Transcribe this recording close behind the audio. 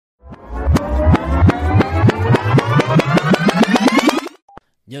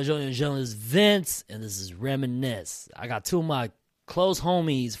Yo, this is Vince, and this is Reminisce. I got two of my close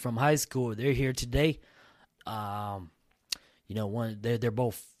homies from high school. They're here today. They're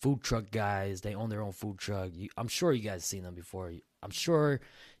both food truck guys. They own their own food truck. I'm sure you guys seen them before. I'm sure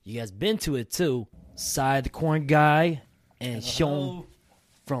you guys been to it too. Side the Corn Guy and Sean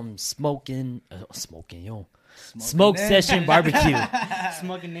from Smoke Session Barbecue.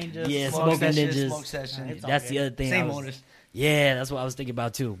 Smoking Ninjas. Yeah, Smoking Ninjas. Smoke Session. That's the other thing. Same owners. Yeah, that's what I was thinking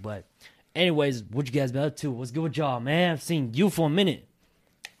about too. But anyways, what you guys been up to? What's good with y'all, man? I've seen you for a minute.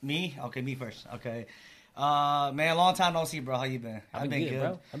 Me? Okay, me first. Okay. Man, long time no see, bro. How you been? I've been good,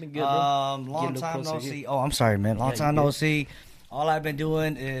 bro. I've been good, bro. Long time no see. Oh, I'm sorry, man. Long time no see. All I've been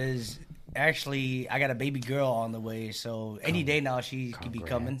doing is actually I got a baby girl on the way, so any day now she could be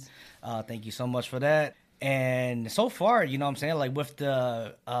coming. Thank you so much for that. And so far, you know what I'm saying, like with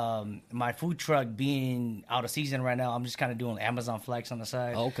the my food truck being out of season right now, I'm just kind of doing Amazon Flex on the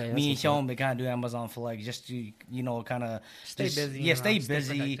side. Okay. Me and Sean been kind of doing Amazon Flex just to, kind of Stay busy. Yeah, stay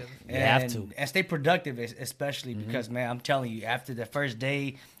busy. Productive. You have to. And stay productive, especially because, man, I'm telling you, after the first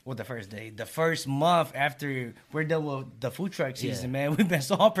month after we're done with the food truck season, man, we've been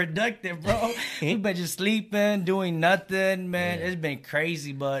so unproductive, bro. We've been just sleeping, doing nothing, man. Yeah. It's been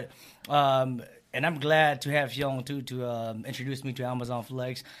crazy, but and I'm glad to have Sean too to introduce me to Amazon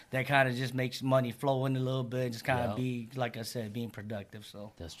Flex. That kind of just makes money flow in a little bit, just kind of be, like I said, being productive.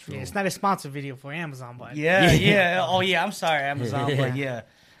 So That's true. Yeah, it's not a sponsor video for Amazon, but yeah. Oh yeah, I'm sorry, Amazon, but yeah,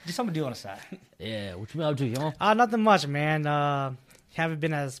 just something to do on the side. Yeah, what you been up to, y'all? nothing much, man. Haven't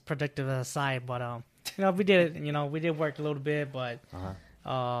been as productive as side, but we did it. We did work a little bit, but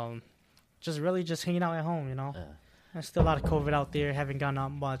just hanging out at home. There's still a lot of COVID out there. Haven't gone out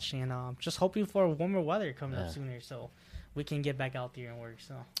much, and just hoping for warmer weather coming up sooner, so we can get back out there and work.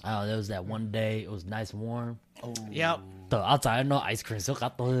 So There was that one day. It was nice and warm. Oh, yep. The outside, no ice cream. So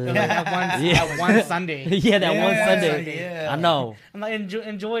That one Sunday. Yeah, that one Sunday. Sunday, yeah. I know. I'm like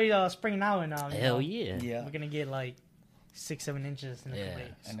enjoy spring now, and Hell yeah. Yeah. we're gonna get like 6-7 inches in a couple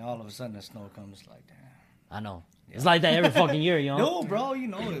days. And all of a sudden the snow comes like that. I know. It's like that every fucking year, yo. No, bro, you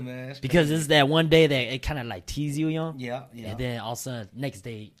know it, man. Because it's that one day that it kind of like tease you, yo. Yeah. And then all of a sudden, next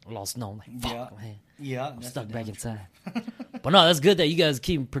day, lost snow. I'm like, fuck, man. Yeah, I'm stuck back in time. But no, that's good that you guys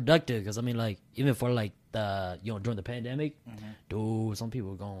keep productive. Because, I mean, like, even for, like, during the pandemic, dude, some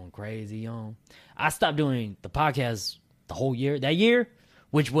people were going crazy, yo. I stopped doing the podcast the whole year. That year,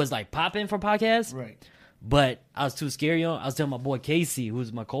 which was, like, popping for podcasts. Right. But I was too scared, yo. I was telling my boy Casey,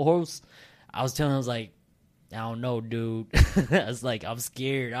 who's my co-host, I was telling him, I was like, I don't know, dude. I was like, I'm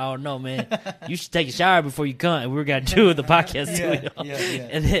scared. I don't know, man. You should take a shower before you come. And we were going to do the podcast too. Yeah.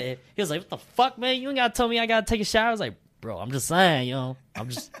 And then he was like, what the fuck, man? You ain't got to tell me I got to take a shower. I was like, bro, I'm just saying, I'm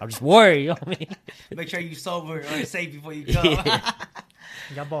just worried, you know what I mean? Make sure you sober or safe before you come.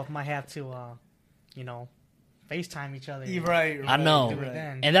 Y'all both might have to, FaceTime each other. Right. I know. Do it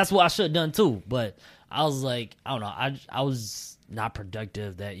then. And that's what I should have done too. But I was like, I don't know. I was not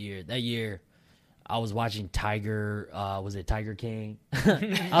productive that year. That year, I was watching Tiger. Was it Tiger King?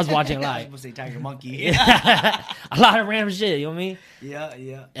 I was watching I was like supposed to say Tiger Monkey. a lot of random shit. You know what I mean?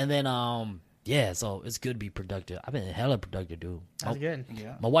 Yeah. And then so it's good to be productive. I've been hella productive, dude. That's good.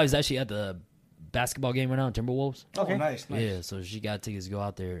 Yeah. My wife's actually at the basketball game right now, Timberwolves. Okay. Oh, nice. Yeah, so she got tickets to go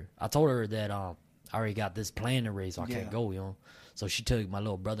out there. I told her that I already got this plan to race, so I can't go, So she took my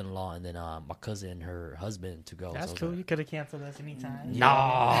little brother-in-law and then my cousin and her husband to go. That's so cool. like, You could have canceled us anytime. no,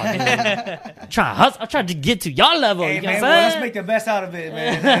 I'm trying to get to y'all level. Hey, you know man, what I'm well, let's saying? make the best out of it,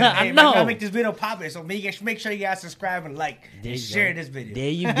 man. I Hey, know. I gotta make this video poppin', so make sure you guys subscribe and like There and you share go. this video. There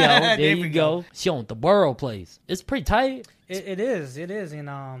you go. There There you we go. Sean, the Borough place. It's pretty tight. It is, and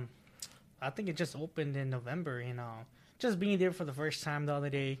I think it just opened in November. Just being there for the first time the other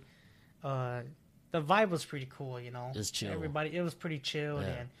day, the vibe was pretty cool. It's chill. It was pretty chill,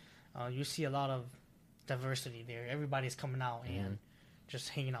 Yeah. and you see a lot of diversity there. Everybody's coming out and just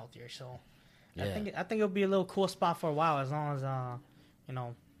hanging out there. So Yeah. I think it'll be a little cool spot for a while, as long as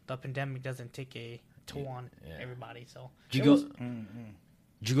the pandemic doesn't take a toll on everybody. So Did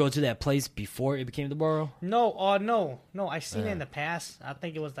you go to that place before it became the Borough? No, no. I seen it in the past. I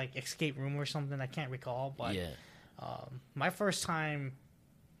think it was like Escape Room or something. I can't recall, but Yeah. my first time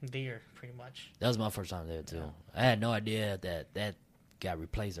there, pretty much. That was my first time there, too. I had no idea that got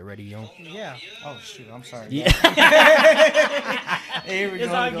replaced already, Yeah, Oh shoot, I'm sorry. Yeah. Here we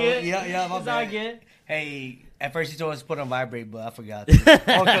it's go. all good. Yeah, my It's bad. all good. Hey, at first he told us to put on vibrate, but I forgot.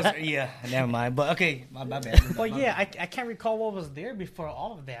 Never mind. But okay, my bad. But yeah, I can't recall what was there before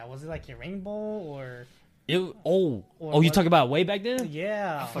all of that. Was it like a rainbow or? You talking about way back then?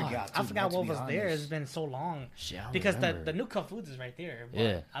 Yeah, I forgot what was there. It's been so long. Because the new Cub Foods is right there.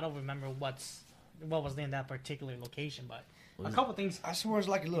 But I don't remember what was in that particular location, but a couple things. I swear it's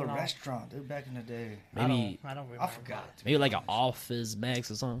like a little restaurant, dude, back in the day. Maybe I don't remember. I forgot. Maybe like an Office Max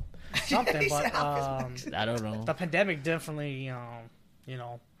or something. Something, but I don't know. The pandemic definitely,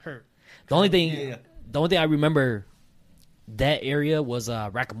 hurt. The only thing I remember that area was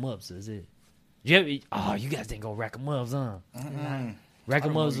Rack 'em Ups. Is it? You guys didn't go Rack 'em Ups, huh? Rack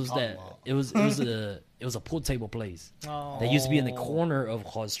 'em Ups was that? It was a pool table place that used to be in the corner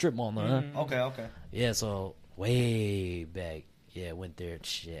of Strip Mall. Huh? Okay. Yeah, so way back, went there.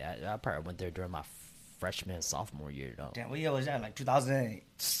 Shit, I probably went there during my freshman sophomore year though. Damn, what year was that? Like 2008,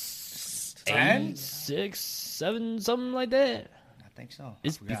 6, 7, something like that. I think so.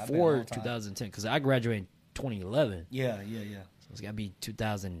 It's before 2010 because I graduated in 2011. Yeah. So it's gotta be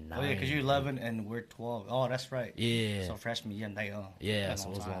 2009. Oh yeah, because you're 11 and we're 12. Oh, that's right. Yeah. So freshman year, yeah. So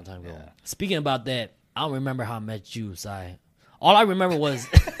it was a long time ago. Yeah. Speaking about that, I don't remember how I met you, Si. All I remember was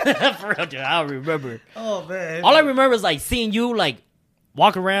for real, dude, I don't remember. Oh man. All I remember is like seeing you like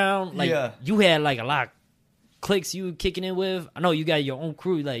walk around. Like you had like a lot of cliques you were kicking in with. I know you got your own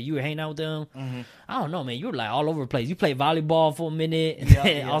crew. Like you were hanging out with them. Mm-hmm. I don't know, man. You were like all over the place. You played volleyball for a minute, and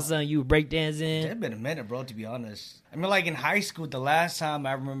then all of a sudden you were breakdancing. It's been a minute, bro. To be honest, I mean, like in high school, the last time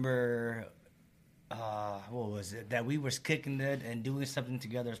I remember. What was it that we were kicking it and doing something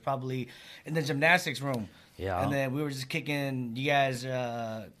together? It was probably in the gymnastics room. Yeah, and then we were just kicking. You guys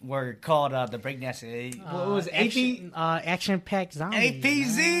were called the breakdancing. What was it? Action Pack Zombie?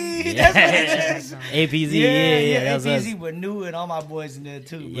 APZ. That's what it is. APZ. Yeah. APZ with New and all my boys in there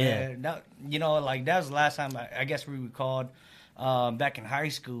too. Man. That, like that was the last time I guess we recalled back in high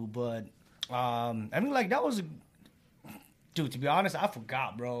school. But I mean, like that was, dude. To be honest, I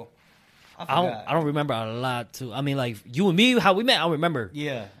forgot, bro. I don't remember a lot too. I mean, like you and me, how we met, I remember.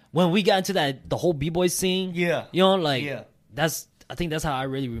 Yeah. When we got into the whole b-boy scene. Yeah. I think that's how I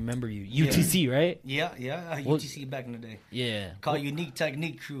really remember you. UTC, right? Yeah. UTC back in the day. Yeah. Called Unique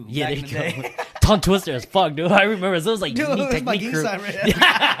Technique Crew. Yeah, back in the day. Tongue twister as fuck, dude. I remember it was like Unique Technique Crew.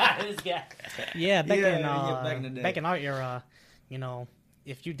 Yeah, back in the day. Back in our era,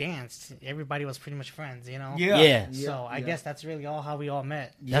 if you danced, everybody was pretty much friends, Yeah. So I guess that's really how we all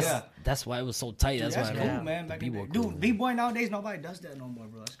met. That's why it was so tight. Dude, that's cool, man. Back in the day. Dude, b-boy nowadays nobody does that no more,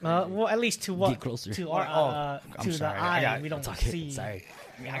 bro. That's crazy. Well, at least to what? Get closer. To our to the eye, we don't see. Sorry.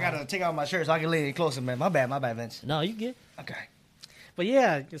 I gotta take out my shirt so I can lean in closer, man. My bad, Vince. No, you good. Okay. But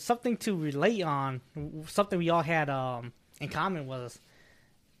yeah, something to relate on. Something we all had in common was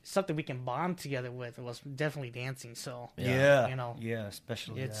something we can bond together with. It was definitely dancing. So yeah,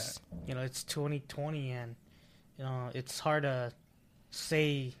 especially it's it's 2020 and it's hard to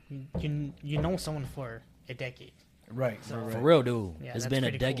say you know someone for a decade. Right. So, for real, dude. Yeah, it's been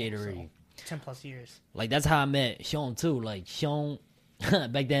a decade cool, already. So 10+ years. Like that's how I met Hyun too. Like Hyun,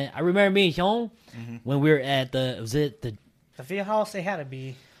 back then I remember me and Hyun when we were at the field house. They had to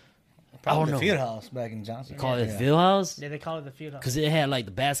be. Probably the field house back in Johnson. Call it the field house? Yeah, they call it the field house. Because it had like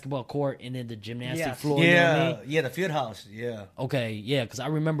the basketball court and then the gymnastic floor. Yeah, you know what I mean? Yeah, the field house. Yeah. Okay, yeah, because I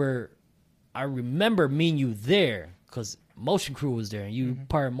remember meeting you there because Motion Crew was there and you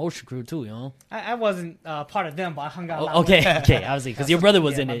part of Motion Crew too, I wasn't part of them, but I hung out. Okay, obviously, because your brother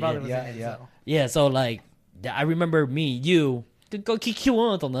was in it. My brother was in it. So. Yeah, so like, I remember meeting you. Go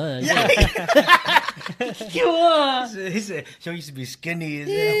Q1 on that. He said, "She used to be skinny."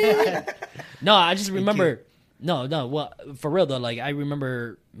 No, I just remember. No. Well, for real though, like I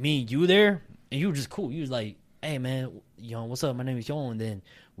remember meeting you there, and you were just cool. You was like, "Hey man, what's up? My name is Yon." And then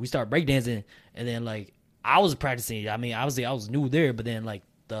we start breakdancing, and then like I was practicing. I mean, obviously I was new there, but then like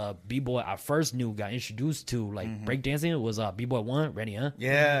the b-boy I first got introduced to like breakdancing was b-boy 1, Randy, huh?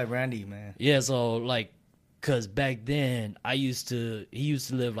 Yeah, Randy, man. Yeah, so like. Cause back then he used to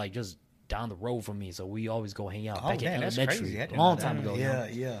live like just down the road from me, so we always go hang out back in elementary, a long time ago.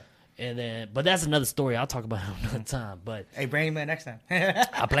 Yeah. And then, but that's another story. I'll talk about it another time. But hey, Brandy man, next time.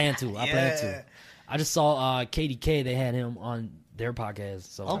 I plan to. I just saw KDK. They had him on their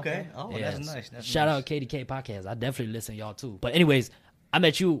podcast. So okay. Oh, yeah, that's nice. Shout out KDK podcast. I definitely listen to y'all too. But anyways, I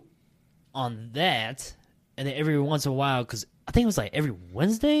met you on that, and then every once in a while, cause I think it was like every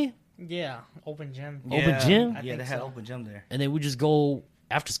Wednesday. Yeah, open gym. Open gym? Yeah, they had open gym there. And then we just go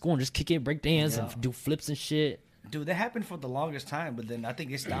after school and just kick it, break dance, and do flips and shit. Dude, that happened for the longest time, but then I think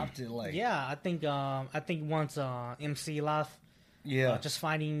it stopped it like. Yeah, I think once MC left. Yeah. Just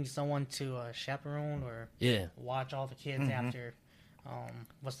finding someone to chaperone or watch all the kids after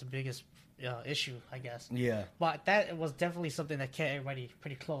was the biggest issue, I guess. Yeah. But that was definitely something that kept everybody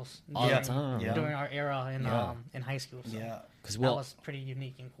pretty close all the time. During our era in high school. So Because that was pretty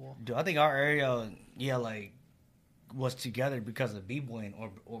unique and cool. Dude, I think our area, like, was together because of b-boying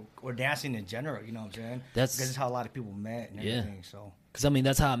or dancing in general. You know what I'm saying? That's because it's how a lot of people met and everything. So. Because I mean,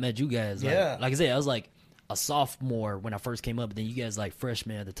 that's how I met you guys. Like, yeah. Like I said, I was like a sophomore when I first came up, and then you guys like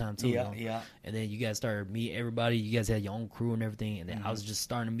freshmen at the time too. Yeah, you know? And then you guys started meet everybody. You guys had your own crew and everything, and then I was just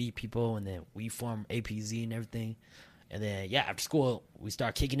starting to meet people, and then we formed APZ and everything. And then after school we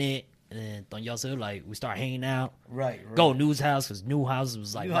start kicking it, and then on y'all said like we start hanging out. Right. Go News House because New House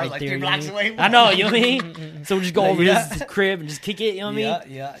was like right there. 3 blocks away. I know, you know what I mean. So we just go over this crib and just kick it. You know what I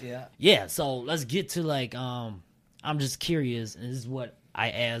mean? Yeah. So let's get to like I'm just curious, and this is what I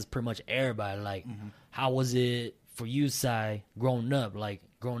asked pretty much everybody. Like, how was it for you, Sai, growing up? Like,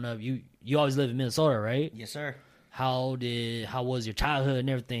 growing up, you always lived in Minnesota, right? Yes, sir. How was your childhood and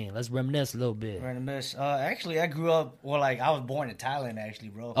everything? Let's reminisce a little bit. Actually, I grew up, I was born in Thailand, actually,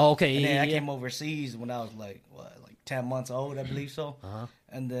 bro. Oh, okay. And then I came overseas when I was like 10 months old, I believe so.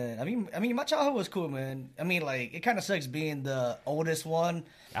 And then, I mean, my childhood was cool, man. I mean, like, it kind of sucks being the oldest one.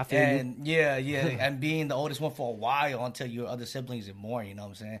 I feel you. Yeah, and being the oldest one for a while until your other siblings are born, you know what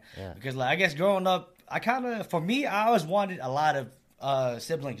I'm saying? Yeah. Because, like, I guess growing up, for me, I always wanted a lot of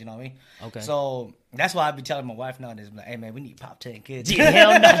siblings, you know what I mean? Okay. So that's why I be telling my wife nowadays, like, hey man, we need pop 10 kids. Yeah,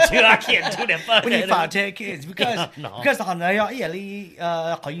 hell no, dude, I can't do that. Fuck we need pop 10 kids because no. because 可能要夜里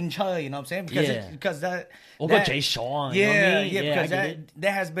考运车, you know what I'm saying? Because that. Jay Sean. Yeah, because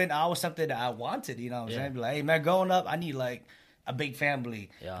that has been always something that I wanted, you know what I'm saying? Like, hey man, growing up, I need like a big family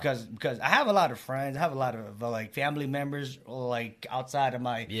because I have a lot of friends, I have a lot of like family members like outside of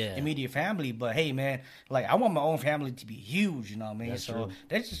my immediate family, but hey man, like I want my own family to be huge, you know what I mean? That's so true.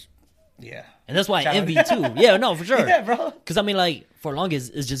 that's just and that's why I envy too. Yeah, no, for sure. Yeah, bro. Because I mean, like for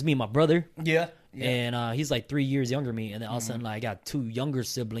longest, it's just me and my brother. Yeah. And he's like 3 years younger than me, and then all of a sudden, like I got 2 younger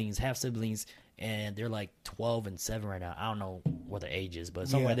siblings, half siblings. And they're like 12 and 7 right now. I don't know what their age is, but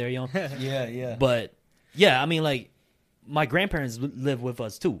somewhere there, you know? Yeah. But, yeah, I mean, like, my grandparents live with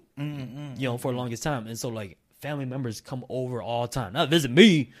us, too, you know, for the longest time. And so, like, family members come over all the time. Not visit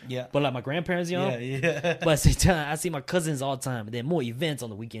me, but, like, my grandparents, you know? Yeah. But at the same time, I see my cousins all the time. And then more events on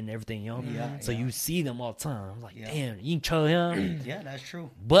the weekend and everything, you know? So you see them all the time. I'm like, damn, you can chill him. Yeah, that's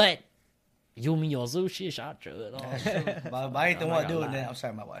true. But... You mean your zoo shit shot you. That's true. But I ain't the one doing that. I'm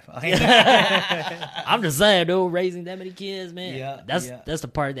sorry, my wife. I'm just saying, dude, raising that many kids, man. Yeah. That's the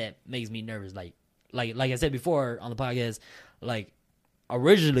part that makes me nervous. Like I said before on the podcast, like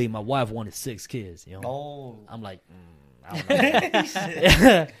originally my wife wanted 6 kids. You know. Oh. I'm like, I don't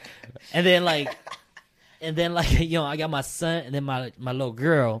know. and then like you know, I got my son and then my little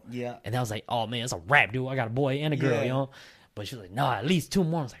girl. Yeah. And I was like, oh man, it's a wrap, dude. I got a boy and a girl. You know. But she was like, no, at least 2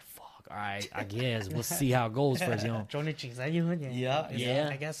 more. I was like, all right, I guess we'll see how it goes first, you know. Yeah.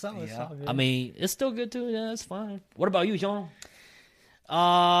 I guess so. It's all good. I mean, it's still good too. Yeah, it's fine. What about you, Sean?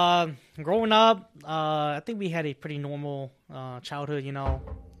 Growing up, I think we had a pretty normal childhood. You know,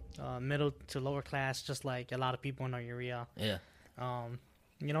 middle to lower class, just like a lot of people in our area. Yeah.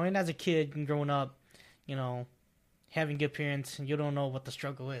 You know, and as a kid growing up, you know, having good parents, you don't know what the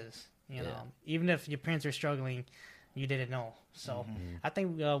struggle is. You know, even if your parents are struggling, you didn't know. So I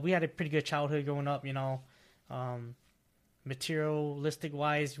think we had a pretty good childhood growing up, you know. Materialistic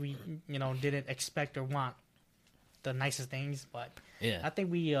wise, we, you know, didn't expect or want the nicest things, but I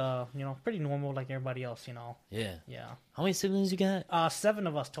think we, you know, pretty normal like everybody else, you know. Yeah. Yeah. How many siblings you got? 7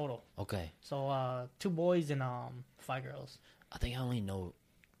 of us total. Okay. So 2 boys and 5 girls. I think I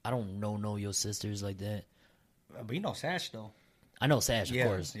don't know your sisters like that. But you know Sash though. I know Sash, of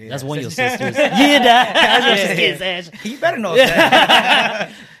course. Yeah. That's one of your sisters. Yeah, Sash. You better know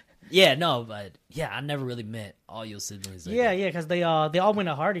Sash. Yeah, no, but I never really met all your siblings. Like that. Because they all went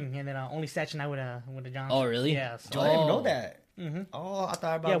to Harding, and then only Satch and I went to Johnson. Oh, really? Yeah. So. I didn't know that. Mm-hmm. Oh, I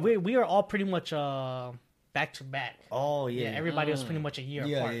thought about. Yeah, we are all pretty much back to back. Oh yeah. Everybody was pretty much a year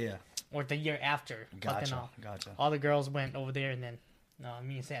apart. Yeah. Or the year after. Gotcha. All the girls went over there, and then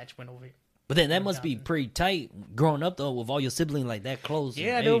me and Satch went over. But then that must be pretty tight growing up though with all your siblings like that close.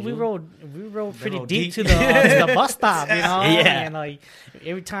 Yeah, dude, we rode pretty deep to the bus stop, you know. And like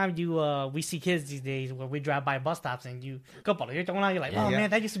every time we see kids these days where we drive by bus stops and you're like, oh man,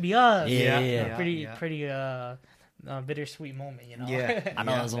 that used to be us. Pretty bittersweet moment, you know. Yeah, I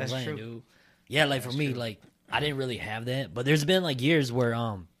know that's what I'm saying, dude. Yeah, like for me, like I didn't really have that, but there's been like years where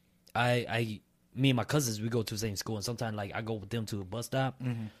me and my cousins we go to the same school, and sometimes like I go with them to a bus stop.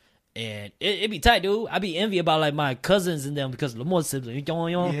 And it be tight, dude. I be envy about like my cousins and them because the more siblings,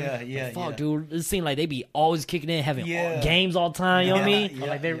 Yeah. Fuck, dude. It seemed like they be always kicking in, having games all the time. You know what I mean? Or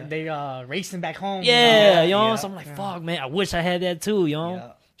like they racing back home. Yeah, you know. So I'm like, fuck, man. I wish I had that too. You know.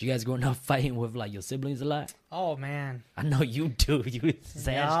 Yeah. You guys growing up fighting with like your siblings a lot? Oh man, I know you do. You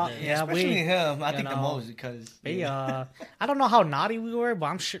especially him. I think the most because I don't know how naughty we were, but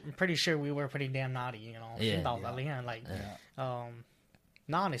I'm pretty sure we were pretty damn naughty. You know,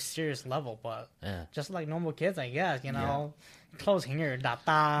 not on a serious level, but just like normal kids, I guess. You know, close here,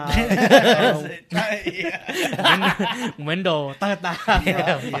 window,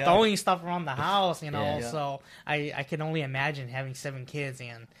 throwing stuff around the house. You know, so I can only imagine having 7 kids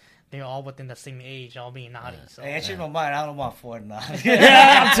and they're all within the same age, all being naughty. So. Hey, I changed my mind. I don't want 4 now.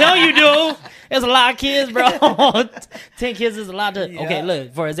 Yeah, I'm telling you, dude. There's a lot of kids, bro. 10 kids is a lot to. Okay,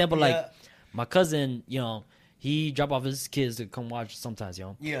 look. For example, like my cousin, you know. He drop off his kids to come watch sometimes, you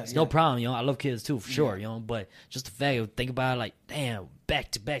know. It's no problem, you know. I love kids too, for sure, you know. But just the fact of think about it, like, damn, back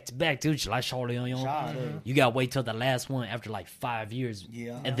to back, dude. Like, you know. You gotta wait till the last one after like 5 years,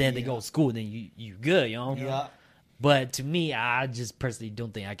 and then they go to school, then you good, you know. Yeah. But to me, I just personally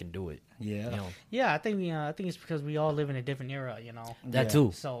don't think I can do it. Yeah. You know? Yeah, I think it's because we all live in a different era, you know. That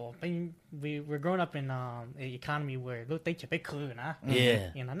too. So we're growing up in an economy where look they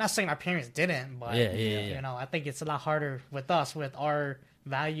Yeah. You know, not saying our parents didn't, but you know, I think it's a lot harder with us with our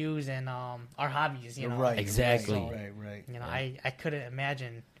values and our hobbies, you know. Right. Exactly. So, right. You know, I couldn't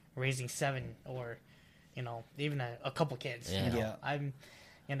imagine raising 7 or, you know, even a couple kids. Yeah. You know?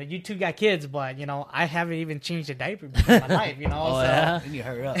 You know, you 2 got kids, but, you know, I haven't even changed a diaper in my life, you know. You need to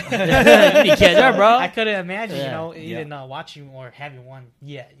hurry up. You need to catch up, bro. I couldn't imagine, you know, even watching or having one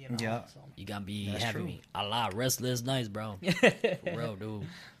yet, you know. Yeah. So. You gotta be having a lot of restless nights, bro. For real, dude.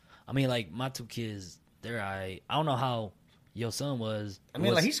 I mean, like, my 2 kids, I don't know how your son was. I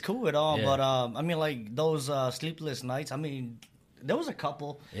mean, like, he's cool at all, but, I mean, like, those sleepless nights, I mean, there was a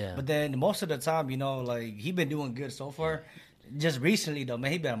couple. Yeah. But then most of the time, you know, like, he been doing good so far. Just recently, though,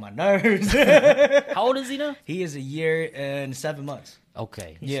 man, he been on my nerves. How old is he now? He is 1 year and 7 months.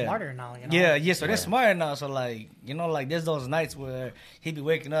 Okay. He's smarter now, you know? Yeah, so they're smarter now. So, like, you know, like, there's those nights where he be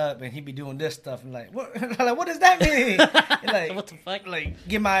waking up and he be doing this stuff. And, like, what does that mean? Like, what the fuck? Like,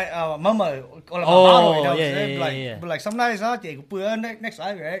 get my mama or my bottle, you know what I'm saying? Yeah. But, like, some nights out there, put her next to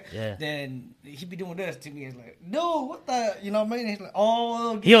Ivy, right? Yeah. Then he be doing this to me. It's like, no, what the, you know what I mean? He's like,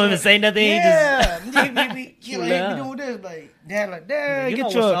 oh. He don't even say nothing. Yeah. He be doing this, like, Dad,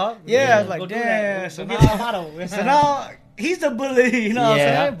 get your. Yeah, I was like, Dad. So now, he's the bully, you know what I'm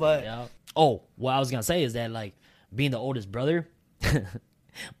saying? But what I was gonna say is that, like, being the oldest brother,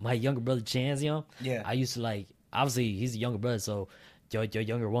 my younger brother Chance, you know, I used to, like, obviously he's the younger brother, so your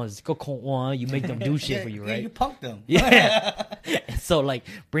younger ones go on, you make them do shit for you, right? Yeah, you punk them. Yeah. And so, like,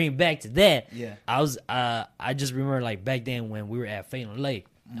 bring back to that. Yeah. I just remember, like, back then when we were at Phelan Lake,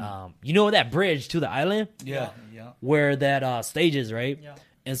 you know that bridge to the island? Yeah. Where that stage is, right? Yeah.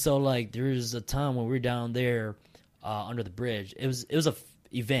 And so, like, there was a time when we were down there under the bridge. It was a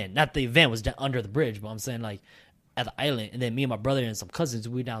event. Not the event was down under the bridge, but I'm saying, like, at the island. And then me and my brother and some cousins,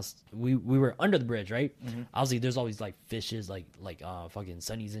 we were under the bridge, right? Mm-hmm. Obviously, there's always, like, fishes, like fucking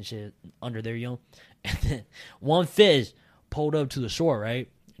sunnies and shit under there, you know? And then one fish pulled up to the shore, right?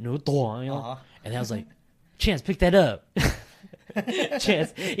 You know? And I was like, Chance, pick that up.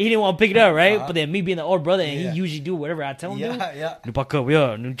 Chance, he didn't want to pick it up, right? But then me being the older brother, and he usually do whatever I tell him to. Yeah. I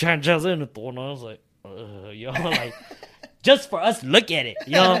was like, yo, like, just for us to look at it,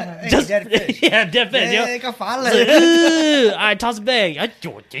 you know? Just, dead fish. Dead fish, yo. Like, all right, toss it back. Yo,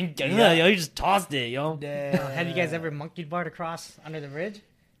 you just tossed it, yo. Have you guys ever monkey barred across under the bridge?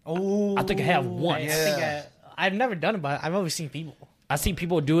 Oh, I think I have once. I've never done it, but I've always seen people. I've seen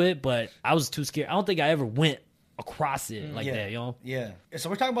people do it, but I was too scared. I don't think I ever went across it like that, you know? Yeah. So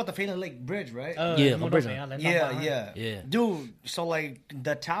we're talking about the Phelan Lake Bridge, right? The bridge. Yeah. Dude, so, like,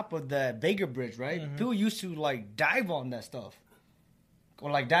 the top of the Baker Bridge, right? Mm-hmm. People used to, like, dive on that stuff. Or,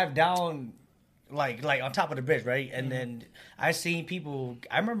 like, dive down, like on top of the bridge, right? And then I seen people,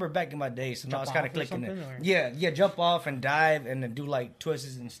 I remember back in my day, so now I was kind of clicking it. Yeah, jump off and dive and then do, like,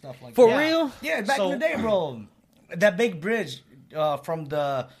 twists and stuff like that. For real? Yeah, back in the day, bro. That big bridge from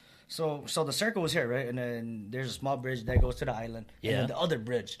the... So the circle was here, right? And then there's a small bridge that goes to the island. Yeah. And then the other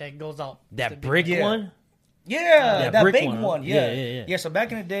bridge. That goes out. That brick one? Yeah, that big one. Yeah. Yeah, so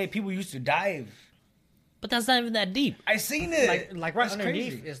back in the day, people used to dive. But that's not even that deep. I seen it. Like right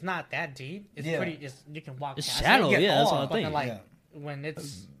underneath, it's not that deep. It's pretty, you can walk it's past shallow, it. that's what I think. Like, when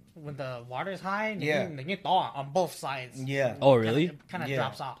when the water's high, they thaw on both sides. Yeah. Oh, really? It kind of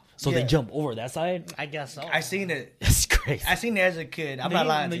drops off. So they jump over that side? I guess so. I seen it. That's crazy. I seen it as a kid. I'm not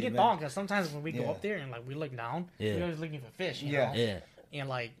lying to you, They get thawed because sometimes when we go up there and like we look down, we're always looking for fish. You know? Yeah. And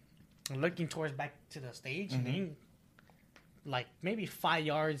like looking towards back to the stage, and then like maybe 5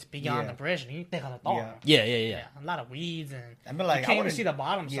 yards beyond the bridge, and you think of the thaw. Yeah. A lot of weeds, and I mean, like, you can't even see the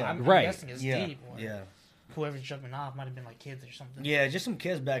bottom. So I'm guessing it's deep. Or whoever's jumping off might have been like kids or something. Yeah, just some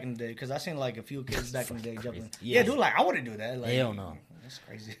kids back in the day, because I seen like a few kids back in the day jumping. Yeah, dude, like I wouldn't do that. Like, hell no. That's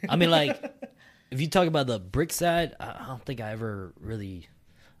crazy. I mean, like, if you talk about the brick side, I don't think I ever really.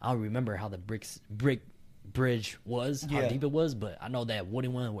 I don't remember how the brick bridge was, how deep it was, but I know that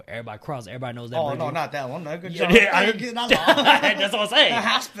wooden one where everybody crossed. Everybody knows that. Oh bridge no, is. not that one. No, good Yeah, job. that's what I'm saying. The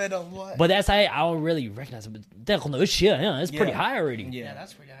hospital, what? But that's how I don't really recognize it. But it's pretty high already. Yeah,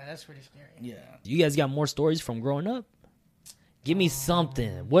 that's pretty high. That's pretty scary. Yeah. You guys got more stories from growing up? Give me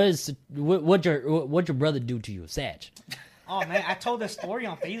something. What your brother do to you, Satch? Oh man, I told this story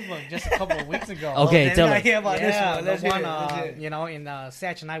on Facebook just a couple of weeks ago. Okay, tell us. This one. You know, and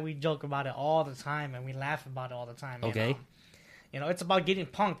Satch and I, we joke about it all the time, and we laugh about it all the time. Okay. You know, it's about getting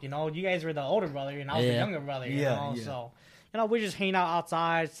punked. You know, you guys were the older brother, and I was the younger brother. You know, so we're just hanging out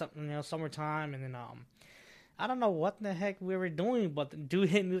outside, summertime, and then I don't know what the heck we were doing, but the dude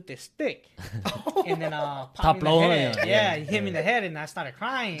hit me with this stick. And then popped me in the head. Yeah, he hit me in the head, and I started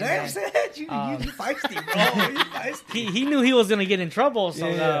crying. Damn, Satch, you feisty, bro. You feisty. He knew he was going to get in trouble,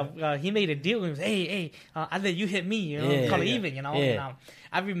 so he made a deal. He was, hey, I let you hit me, call it even, Yeah. And,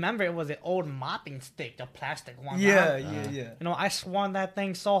 I remember it was an old mopping stick, the plastic one. Yeah. You know, I swung that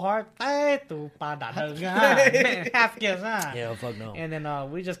thing so hard. Half kiss, huh? Yeah, fuck no. And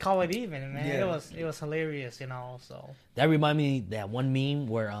then we just call it even, man. It was hilarious, so. That remind me that one meme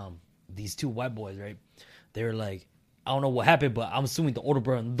where these two white boys, right? They were like, I don't know what happened, but I'm assuming the older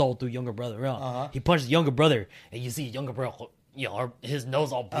brother threw younger brother around. He punched the younger brother, and you see younger brother, his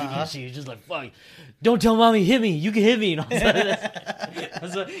nose all bleeding and shit. He's just like, fuck, don't tell mommy hit me. You can hit me.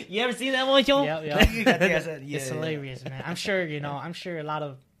 So, you ever seen that one, yo? Yeah. It's hilarious, man. I'm sure a lot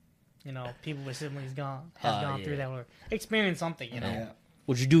of, people with siblings have gone through that or experienced something, Yeah.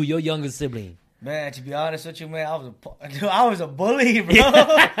 What you do with your younger sibling? Man, to be honest with you, man, I was a bully, bro.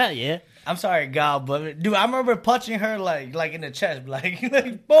 Yeah. I'm sorry, God, but dude, I remember punching her like in the chest, like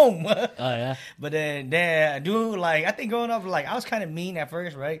boom. Oh yeah. But then, dude, like I think growing up, like I was kind of mean at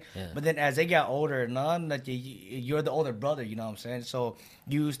first, right? Yeah. But then as they got older, like you're the older brother, you know what I'm saying? So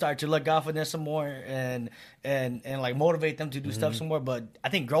you start to look out for them some more and like motivate them to do stuff some more. But I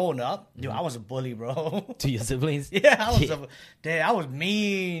think growing up, dude, I was a bully, bro. To your siblings? Yeah, I was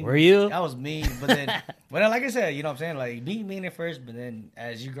mean. Were you? I was mean, but then like I said, you know what I'm saying? Like be mean at first, but then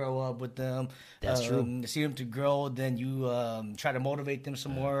as you grow up with them, that's true. See them to grow, then you try to motivate them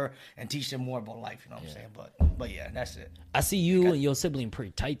some more and teach them more about life. You know what I'm saying? But yeah, that's it. I see you and your sibling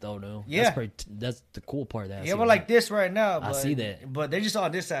pretty tight though. Yeah, that's the cool part. That we're like this right now. But, I see that. But they're just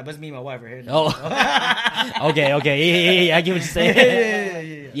on this side. But it's me and my wife are here. Oh, okay. Yeah. I get what you're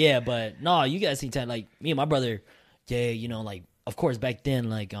saying. Yeah, but no, you guys seem tight. Like me and my brother. Yeah, like. Of course, back then,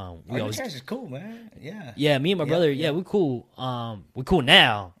 like we always. This is cool, man. Yeah. Yeah, me and my brother. Yeah, we cool. We cool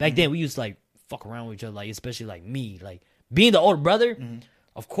now. Back then, we used to like fuck around with each other. Like especially like me, like being the older brother.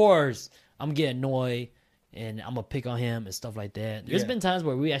 Of course, I'm getting annoyed, and I'm gonna pick on him and stuff like that. There's been times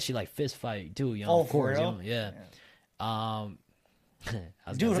where we actually like fist fight too. Of course, yeah. I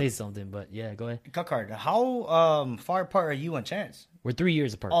was gonna say something, but yeah, go ahead. Cuckard, how far apart are you and Chance? We're 3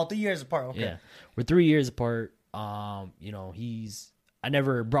 years apart. Oh, 3 years apart. Okay. Yeah, we're 3 years apart. I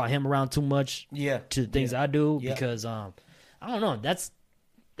never brought him around too much to the things I do because I don't know, that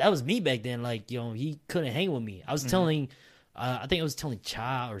was me back then. Like, he couldn't hang with me. I was telling I think I was telling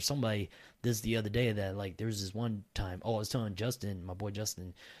Cha or somebody this the other day that like there was this one time, I was telling Justin, my boy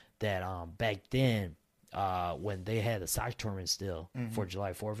Justin, that back then when they had the soccer tournament still for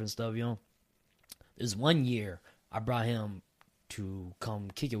July 4th and stuff, there's 1 year I brought him to come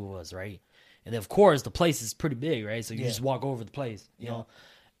kick it with us, right? And then, of course, the place is pretty big, right? So you just walk over the place, you know?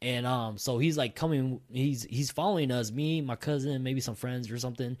 And so he's like coming, he's following us, me, my cousin, maybe some friends or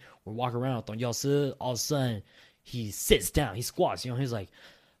something. We're walking around. All of a sudden, he sits down, he squats, he's like,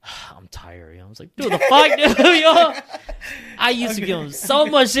 I'm tired, I was like, dude, the fuck, dude, I used to give him so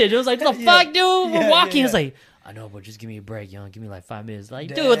much shit. It was like, the fuck, dude? We're walking. He was like, I know, but just give me a break, give me like 5 minutes.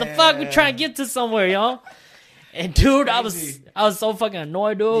 Like, dude, what the fuck? We're trying to get to somewhere, And dude, I was so fucking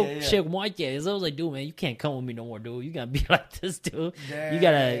annoyed, dude. Shit, white guys. I was like, dude, man, you can't come with me no more, dude. You gotta be like this, dude. You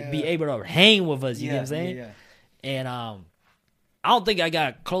gotta be able to hang with us. You know what I'm saying? Yeah. And I don't think I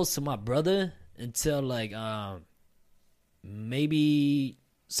got close to my brother until like maybe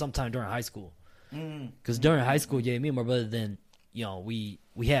sometime during high school. Because during high school, me and my brother, then, we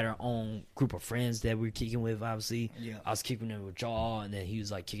had our own group of friends that we were kicking with, obviously. Yeah. I was kicking it with y'all, and then he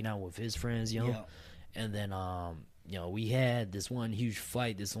was, like, kicking out with his friends, Yeah. And then, we had this one huge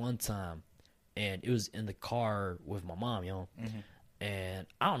fight this one time, and it was in the car with my mom, And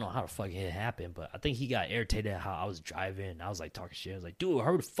I don't know how the fuck it happened, but I think he got irritated at how I was driving. I was, like, talking shit. I was like, dude,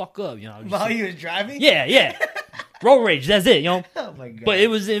 hurry the fuck up, While he was driving? Yeah. Road rage, that's it, Oh, my God. But it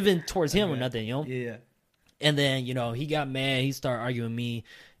was even towards him or nothing, Yeah. And then, he got mad. He started arguing with me.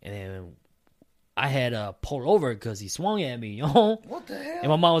 And then I had pulled over because he swung at me, What the hell? And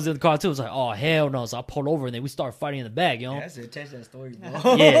my mom was in the car, too. It was like, oh, hell no. So I pulled over, and then we started fighting in the back, Yeah, that's an intense that story, bro.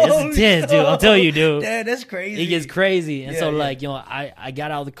 Yeah, it's intense, dude. I'll tell you, dude. Yeah, that's crazy. It gets crazy. And Yeah, so, yeah. like, I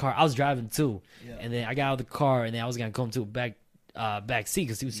got out of the car. I was driving, too. Yeah. And then I got out of the car, and then I was going to come to a back seat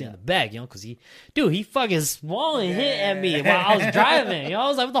because he was sitting in the back, because he fucking swung and hit at me while I was driving, I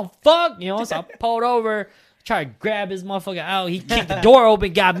was like, what the fuck, so I pulled over, tried to grab his motherfucker out, he kicked the door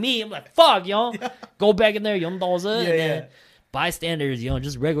open, got me, I'm like, fuck, go back in there, and then bystanders,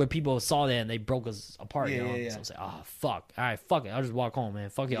 just regular people saw that and they broke us apart, So I was like, oh, fuck, all right, fuck it, I'll just walk home, man,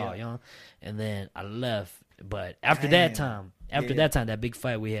 fuck y'all, and then I left, but after that time, that big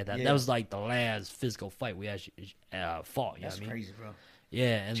fight we had, that was like the last physical fight we actually fought. That's know what crazy, bro.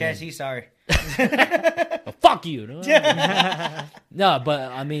 Yeah, and Chance, he's sorry. well, fuck you. No,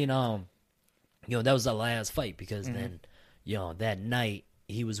 but I mean, that was the last fight because then, that night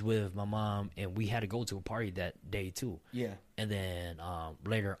he was with my mom and we had to go to a party that day too. Yeah. And then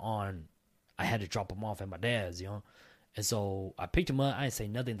later on, I had to drop him off at my dad's, and so I picked him up. I didn't say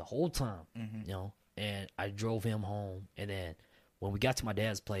nothing the whole time, and I drove him home. And then when we got to my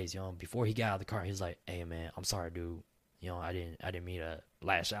dad's place, before he got out of the car, he was like, "Hey man, I'm sorry, dude. I didn't mean to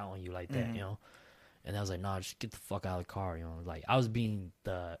lash out on you like that, And I was like, nah, just get the fuck out of the car, Like I was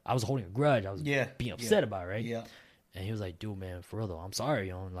holding a grudge. I was being upset about it, right? Yeah. And he was like, dude, man, for real though, I'm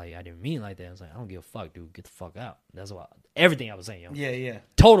sorry, Like I didn't mean like that. I was like, I don't give a fuck, dude. Get the fuck out. That's everything I was saying, Yeah.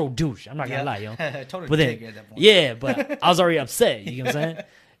 Total douche. I'm not gonna lie, Total but dick then, at that point. yeah, but I was already upset. You know what I'm saying?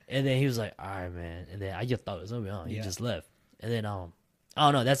 And then he was like, all right, man. And then I just thought it was over. He just left. And then I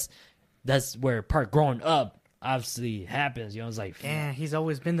don't know. That's where part growing up obviously happens. It's like, yeah, he's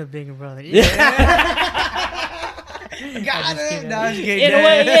always been the bigger brother. Got it. No, I'm just kidding. In a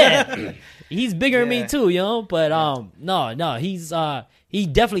way, yeah. He's bigger than me too, But no, he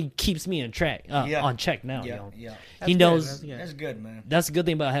definitely keeps me on track, on check now. Yeah. He knows. That's good, man. That's a good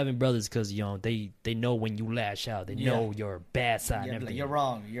thing about having brothers because they know when you lash out. They know your bad side and everything. You're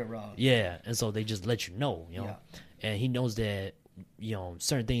wrong. Yeah, and so they just let you know. And he knows that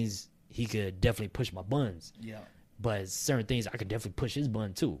certain things he could definitely push my buttons. Yeah. But certain things I could definitely push his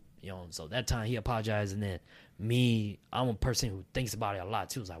button too. So that time he apologized, and then me, I'm a person who thinks about it a lot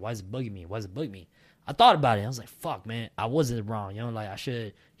too. It's like, why is it bugging me? I thought about it. I was like, fuck, man, I wasn't wrong. Like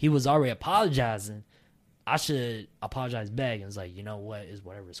he was already apologizing. I should apologize back. And it's like, you know what, is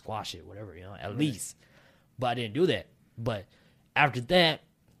whatever, squash it, whatever, at least. But I didn't do that. But after that,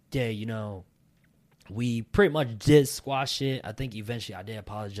 we pretty much did squash it. I think eventually I did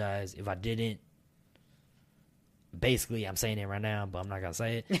apologize. If I didn't, basically I'm saying it right now, but I'm not gonna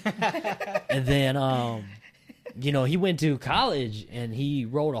say it. And then he went to college and he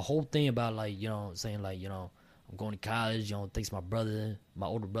wrote a whole thing about saying I'm going to college, thanks my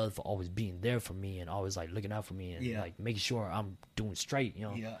older brother for always being there for me and always looking out for me and making sure I'm doing straight,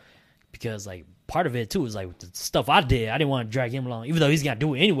 because part of it too is the stuff I did, I didn't want to drag him along, even though he's gonna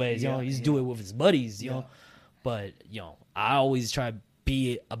do it anyways, he's do it with his buddies, but I always try to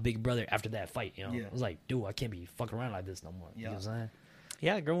be a big brother after that fight, I was like, dude, I can't be fucking around like this no more. You know what I'm saying?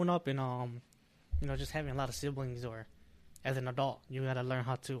 Yeah, growing up and just having a lot of siblings or as an adult, you gotta learn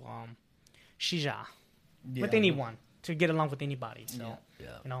how to shija with anyone to get along with anybody. So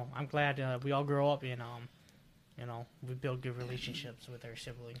I'm glad we all grow up and we build good relationships with our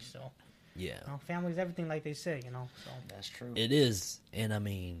siblings. So family's everything, like they say. So that's true. It is, and I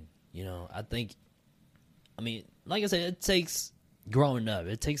mean, I think, like I said, it takes growing up.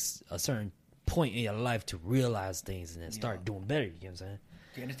 It takes a certain point in your life to realize things and then start doing better. You know what I'm saying?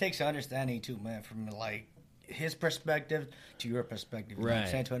 Yeah, and it takes understanding too, man, from his perspective to your perspective. You know what I'm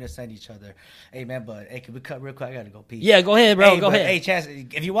saying? To understand each other. Hey, man, but can we cut real quick? I gotta go pee. Yeah, go ahead, bro. Go ahead. Hey, Chance,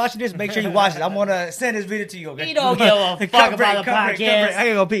 if you're watching this, make sure you watch it. I'm gonna send this video to you. Okay? You don't give a fuck about the podcast. I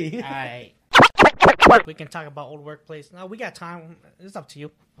gotta go pee. All right. We can talk about old workplace. No, we got time. It's up to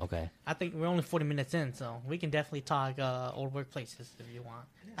you. Okay. I think we're only 40 minutes in, so we can definitely talk old workplaces if you want.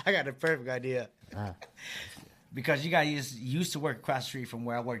 I got a perfect idea. Because you guys used to work across the street from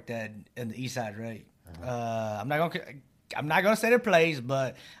where I worked at in the east side, right? I'm not gonna I'm not gonna say the place,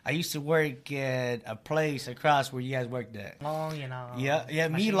 but I used to work at a place across where you guys worked at. Long, you know. Yeah,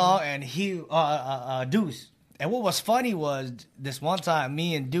 me, Long, and he, Deuce. And what was funny was this one time,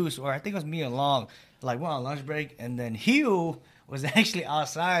 me and Deuce, or I think it was me and Long, like we're on lunch break, and then Hugh was actually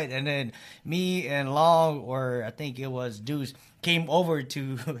outside, and then me and Long, or I think it was Deuce, came over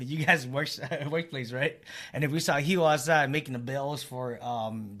to you guys' workplace, right? And if we saw Hugh outside making the bills for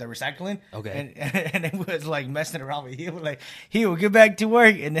the recycling, okay, and it was like messing around with Hugh, like Hugh, get back to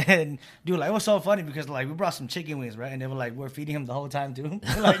work, and then dude, like it was so funny because like we brought some chicken wings, right? And they were like we're feeding him the whole time too,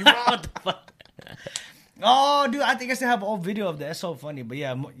 like bro, what the fuck? Oh, dude, I think I still have an old video of that. That's so funny. But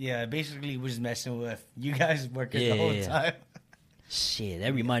yeah, basically we're just messing with you guys working the whole time. Shit,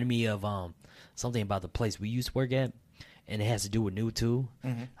 that reminded me of something about the place we used to work at, and it has to do with New too.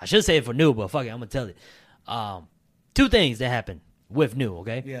 Mm-hmm. I should say it for New, but fuck it, I'm gonna tell it. 2 things that happened with New,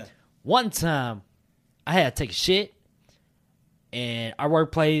 okay? Yeah. One time, I had to take a shit, and our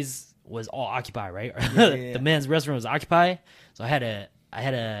workplace was all occupied, right? The men's restroom was occupied, so I had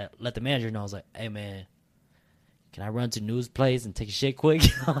to let the manager know. I was like, "Hey, man, can I run to New's place and take a shit quick?"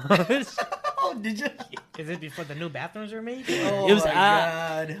 Oh, did you? Is it before the new bathrooms were made? Oh, it was, my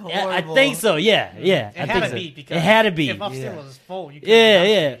God. I think so. Yeah. It had to be because it had to be. If upstairs was full, you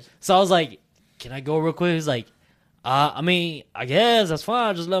yeah. So I was like, "Can I go real quick?" He's like, I mean, I guess that's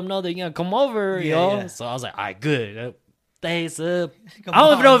fine. Just let them know that you're gonna come over, you know." Yeah. So I was like, "All right, good. Thanks." I don't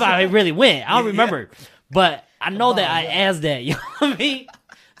even know if I really went. I don't remember, but I know that I asked that. You know what I mean?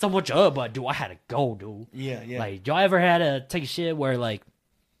 So much up, but dude, I had to go, dude. Yeah. Like, y'all ever had to take a shit where like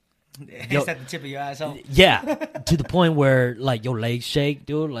it's at the tip of your asshole? Yeah, to the point where like your legs shake,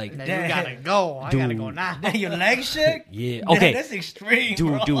 dude. Like, you gotta go. I gotta go now. Your legs shake? Yeah. Okay. That's extreme,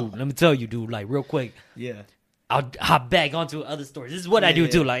 dude. Let me tell you, dude. Like, real quick. Yeah. I'll hop back onto other stories. This is what I do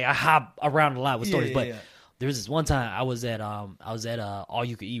too. Like, I hop around a lot with stories. But there's this one time I was at all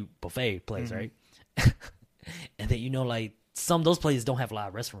you could eat buffet place, right? And then, you know, like some of those places don't have a lot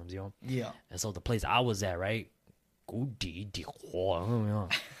of restrooms, you know? Yeah. And so the place I was at, right? You know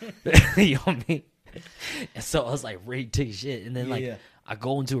what I mean? And so I was like ready to take shit. And then like I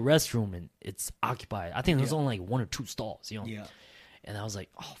go into a restroom and it's occupied. I think there's only like 1 or 2 stalls, you know? Yeah. And I was like,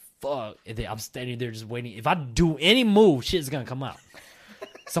 oh fuck. And then I'm standing there just waiting. If I do any move, shit's gonna come out.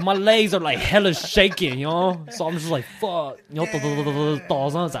 So my legs are like hella shaking, you know? So I'm just like, fuck. You know,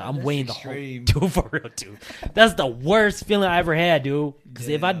 I'm waiting the whole... Dude, for real, dude. That's the worst feeling I ever had, dude. Because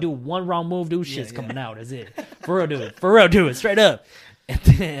if I do one wrong move, dude, shit's coming out. That's it. For real, dude. For real, dude. Straight up. And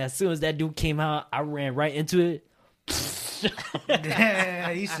then as soon as that dude came out, I ran right into it.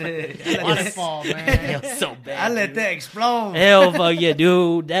 Damn, he said, waterfall, man. It was so bad. I let that explode. Hell fuck yeah,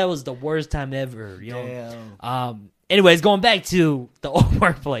 dude. That was the worst time ever, you know? Damn. Anyways, going back to the old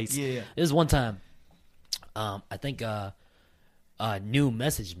workplace. Yeah. This one time, I think New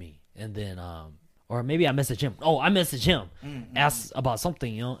messaged me, and then or maybe I messaged him. Oh, I messaged him, asked about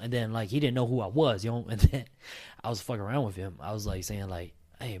something, you know, and then like he didn't know who I was, you know, and then I was fucking around with him. I was like saying like,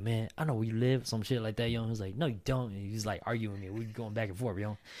 "Hey man, I know where you live," some shit like that, you know. He was like, "No, you don't." And he's like arguing with me. We going back and forth, you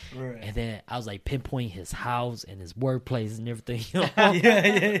know. Right. And then I was like pinpointing his house and his workplace and everything, you know.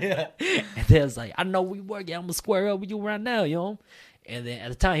 yeah. And then I was like, "I know we work. I'm gonna square up with you right now, you know." And then at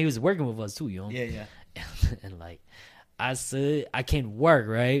the time he was working with us too, you know. Yeah. And like I said, I came to work,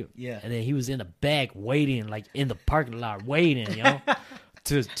 right? Yeah. And then he was in the back waiting, like in the parking lot waiting, you know.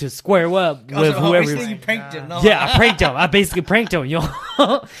 To square up with whoever. You pranked him, no? Yeah, I pranked him. I basically pranked him, you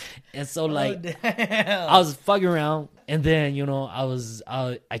know. And so like, I was fucking around, and then you know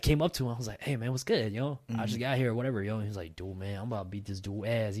I came up to him. I was like, "Hey man, what's good? You know, I just got here, or whatever." You know, he's like, "Dude, man, I'm about to beat this dude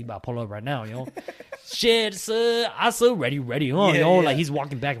ass. He about to pull up right now." You know, shit, sir. I still ready, you know, like he's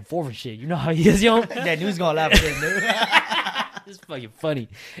walking back and forth and shit. You know how he is, you know. That dude's gonna laugh at that dude. It's fucking funny.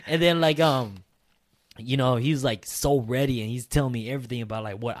 And then like you know, he's like so ready, and he's telling me everything about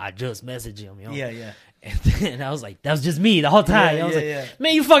like what I just messaged him, you know. Yeah. And then I was like, that was just me the whole time. I was like,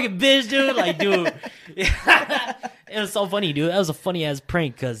 man, you fucking bitch, dude. Like, dude. It was so funny, dude. That was a funny ass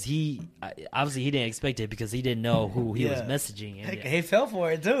prank because obviously he didn't expect it because he didn't know who he was messaging. And, he fell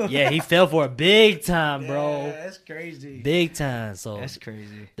for it too. Yeah, he fell for it big time, bro. Yeah, that's crazy. Big time. So that's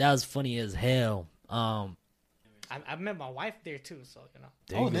crazy. That was funny as hell. I met my wife there too, so you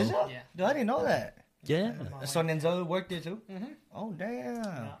know. Did you? Yeah. Dude, I didn't know that. Yeah. So Nenzo worked there too? Mm-hmm. Oh, damn.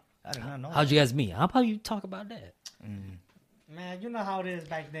 Yeah. I did not know. How'd you guys meet? How about you talk about that? Man, you know how it is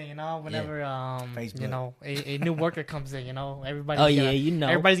back then, you know, whenever Facebook. You know, a new worker comes in, you know, everybody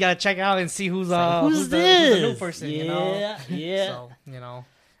everybody's gotta check out and see who's this? The new person, you know. Yeah. So, you know,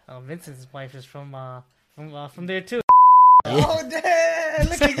 Vincent's wife is from there too. Oh damn!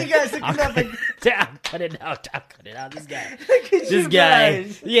 Look at you guys looking up. Cut it out. Cut it out. This guy. This guy.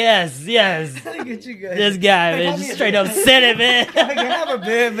 Yes. Look at you guys. This guy, man. Just straight up said it, man. Let me have a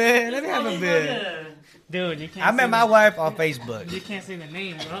bit, man. Let me have a bit. Dude, you can't. I met my wife on Facebook. You can't say the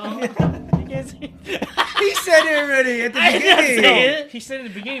name, bro. You can't say. He said it already at the beginning. say it. He said it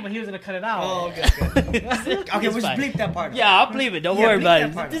at the beginning, but he was gonna cut it out. Oh, okay. Okay, let's fine. bleep that part. Yeah, I'll bleep it. Don't worry bleep about that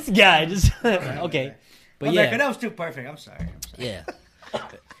it. part. This guy just okay. But But yeah, that was too perfect. I'm sorry. yeah,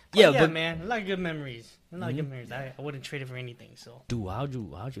 Yeah, but man, a lot of good memories. A lot of good memories. I wouldn't trade it for anything. So. dude, how'd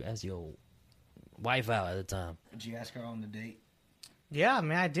you ask your wife out at the time? Did you ask her on the date? Yeah,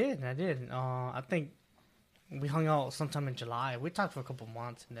 man, I did. I think we hung out sometime in July. We talked for a couple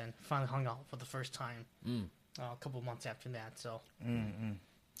months, and then finally hung out for the first time. A couple months after that, so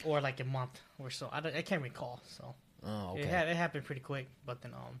or like a month or so. I can't recall. So Okay. it happened pretty quick. But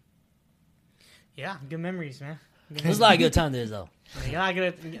then yeah, good memories, man. It was a lot of good time there though. Yeah, I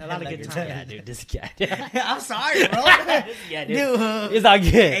get a lot of good time. Yeah, dude, this guy. I'm sorry, bro. Yeah, Dude, it's all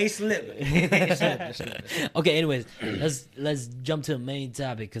good. A slip. Okay, anyways, let's jump to the main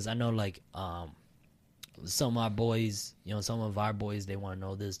topic because I know like some of our boys, some of our boys, they want to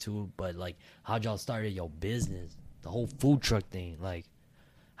know this too. But like, how'd y'all started your business, the whole food truck thing? Like,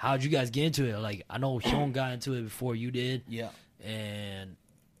 how'd you guys get into it? Like, I know Sean got into it before you did. Yeah. And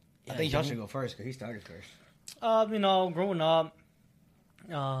I think y'all should go first because he started first. Growing up,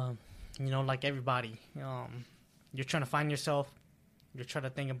 like everybody, you're trying to find yourself. You're trying to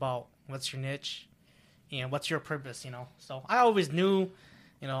think about what's your niche and what's your purpose, So I always knew,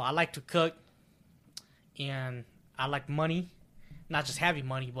 I like to cook and I like money, not just having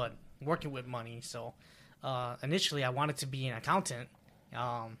money, but working with money. So initially I wanted to be an accountant,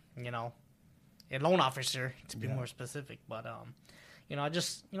 a loan officer to be more specific. But, I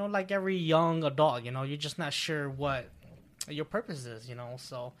just, like every young adult, you're just not sure what your purpose is,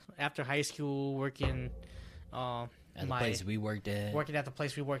 So after high school, working at the place we worked at. Working at the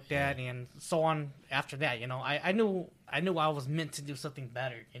place we worked at and so on after that, I knew I was meant to do something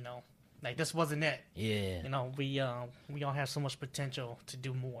better, Like this wasn't it. Yeah. We all have so much potential to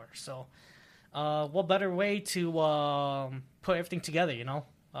do more. So what better way to put everything together,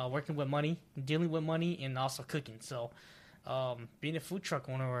 working with money, dealing with money, and also cooking. So being a food truck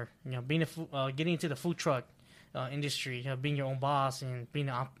owner or, getting into the food truck industry, being your own boss and being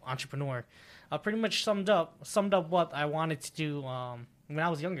an entrepreneur, pretty much summed up what I wanted to do when I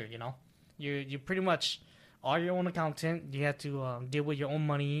was younger, You pretty much are your own accountant. You have to deal with your own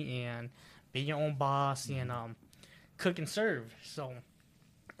money and be your own boss and cook and serve. So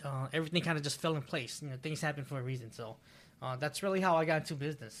everything kind of just fell in place. Things happen for a reason. So that's really how I got into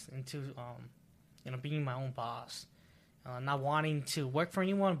business, into being my own boss. Not wanting to work for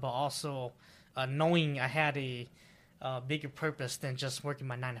anyone, but also knowing I had a bigger purpose than just working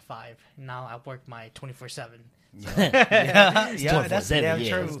my 9 to 5. Now I work my 24/7. Yeah, that's the damn yeah,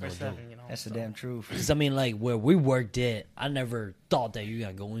 truth. That's the damn truth. Because I mean, like where we worked at, I never thought that you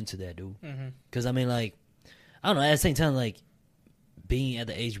gotta go into that, dude. Because I mean, like, I don't know. At the same time, like being at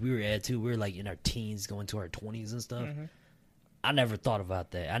the age we were at too, we were like in our teens, going to our 20s and stuff. I never thought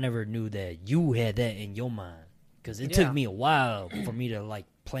about that. I never knew that you had that in your mind. Because it took me a while for me to like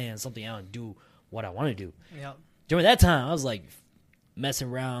plan something out and do what I want to do. Yep. During that time, I was like messing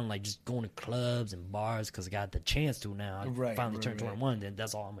around, like just going to clubs and bars because I got the chance to now. I finally turned 21, then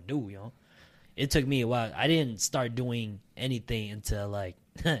that's all I'm going to do, It took me a while. I didn't start doing anything until like,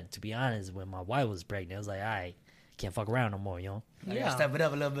 to be honest, when my wife was pregnant. I was like, all right, can't fuck around no more, I gotta step it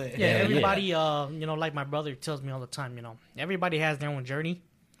up a little bit. Yeah, everybody, like my brother tells me all the time, everybody has their own journey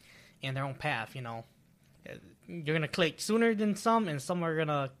and their own path, You're going to click sooner than some, and some are going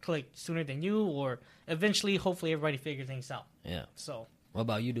to click sooner than you, or eventually, hopefully, everybody figures things out. Yeah. So, what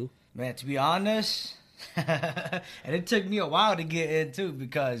about you, dude? Man, to be honest, and it took me a while to get into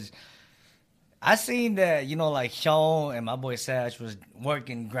because I seen that, like Sean and my boy Sash was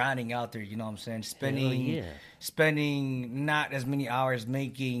working, grinding out there, you know what I'm saying? Spending not as many hours,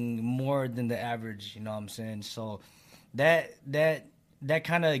 making more than the average, you know what I'm saying? So that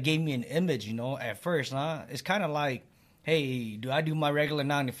kind of gave me an image, at first, huh? It's kind of like, hey, do I do my regular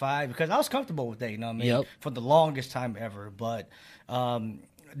 9 to 5? Because I was comfortable with that, you know what I mean? Yep. For the longest time ever. But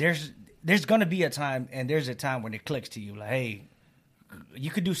there's going to be a time, and there's a time when it clicks to you, like, hey, you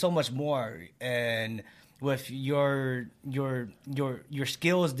could do so much more. And with your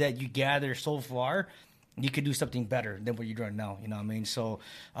skills that you gather so far, you could do something better than what you're doing now. You know what I mean? So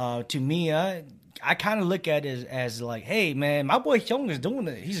to me, I kind of look at it as like, hey, man, my boy Young is doing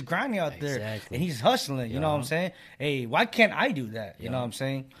it. He's grinding out there and he's hustling. You know what I'm saying? Hey, why can't I do that? You know what I'm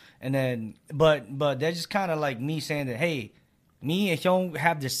saying? And then, but that's just kind of like me saying that, hey, me and Hyung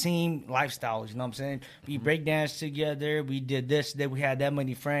have the same lifestyles. You know what I'm saying? We break dance together. We did this. That we had that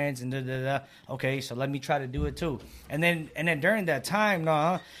many friends and da da da. Okay, so let me try to do it too. And then during that time,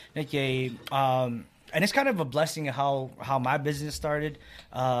 okay, and it's kind of a blessing how my business started.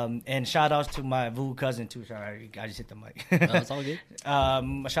 And shout outs to my Vu cousin too. Sorry, I just hit the mic. It's all good.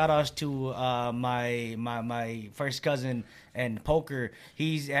 Shout outs to my first cousin and poker.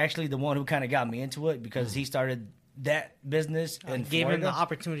 He's actually the one who kind of got me into it because he started that business and gave him the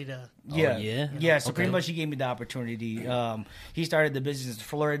opportunity to. Yeah. So pretty much he gave me the opportunity. He started the business in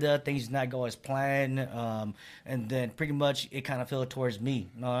Florida. Things did not go as planned, and then pretty much it kind of fell towards me.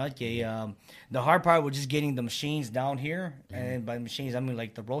 The hard part was just getting the machines down here, and by machines I mean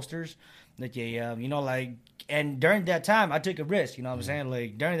like the roasters. And during that time I took a risk. You know what I'm saying?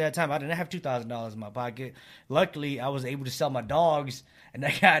 Like during that time I didn't have $2,000 in my pocket. Luckily I was able to sell my dogs. And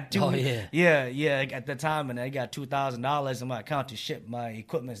I got at the time, and I got $2,000 in my account to ship my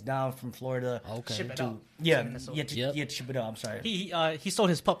equipments down from Florida. Okay, ship it to up. To ship it up. I'm sorry. He sold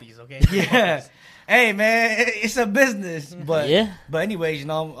his puppies. Okay. Yeah. Hey man, it's a business, but anyways,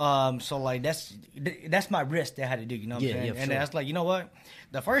 so like that's my risk that I had to do. You know what I'm saying? And that's like, you know what?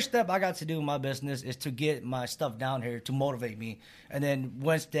 The first step I got to do in my business is to get my stuff down here to motivate me. And then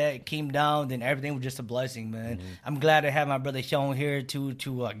once that came down, then everything was just a blessing, man. I'm glad to have my brother Sean here to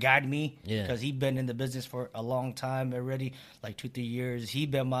guide me because he's been in the business for a long time already, like 2-3 years. He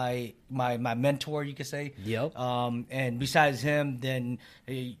been my mentor, you could say. Yep. And besides him, then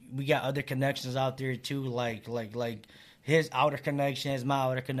we got other connections out there too, like his outer connections, my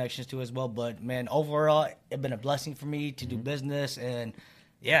outer connections too as well. But man, overall, it's been a blessing for me to do business and.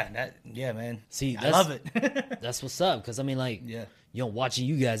 Man. See, I love it. That's what's up. Because I mean, like, watching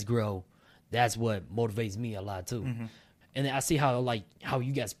you guys grow, that's what motivates me a lot too. And then I see how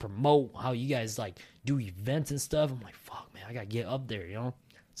you guys promote, how you guys like do events and stuff. I'm like, fuck, man, I gotta get up there,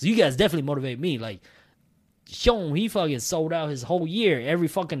 So you guys definitely motivate me. Like, Sean, he fucking sold out his whole year every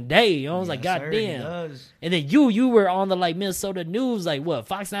fucking day. I was like, goddamn. And then you were on the like Minnesota news, like what,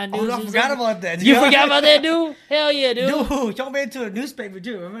 Fox 9 News? Oh, I forgot about that. You forgot about that, dude? Hell yeah, dude. Dude, y'all made it to a newspaper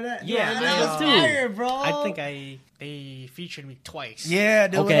too. Remember that? Yeah, that was fire, bro. I think they featured me twice. Yeah,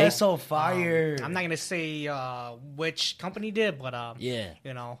 dude, that's so fire. I'm not gonna say which company did, but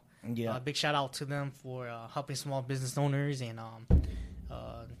big shout out to them for helping small business owners and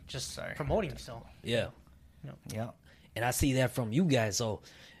just promoting. So Yeah. And I see that from you guys. So,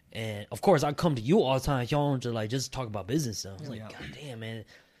 and of course, I come to you all the time, y'all, to like just talk about business stuff. I was like, God damn, man,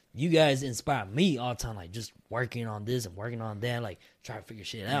 you guys inspire me all the time, like just working on this and working on that, like trying to figure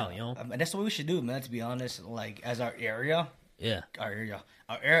shit out, I mean, that's what we should do, man. To be honest, like as our area, as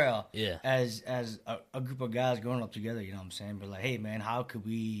a group of guys growing up together, you know what I'm saying? But like, hey, man, how could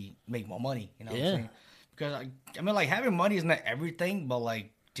we make more money? You know what I'm saying? Because I mean, like having money is not everything, but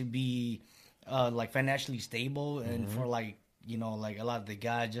like to be like financially stable and for like like a lot of the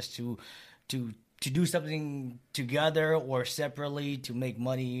guys just to do something together or separately to make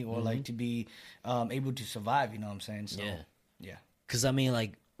money or like to be able to survive, you know what I'm saying? So because I mean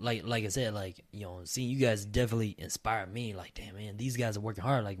like I said, like seeing you guys definitely inspired me. Like, damn, man, these guys are working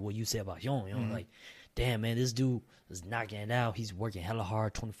hard, like what you said about Hyun, like, damn, man, this dude is knocking it out. He's working hella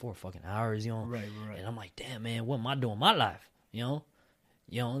hard 24 fucking hours, right. And I'm like, damn, man, what am I doing in my life?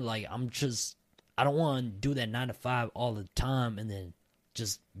 Like I don't want to do that 9 to 5 all the time and then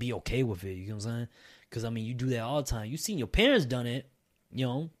just be okay with it. You know what I'm saying? Because I mean, you do that all the time. You seen your parents done it,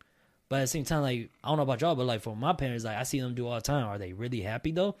 but at the same time, like, I don't know about y'all, but like for my parents, like I see them do all the time. Are they really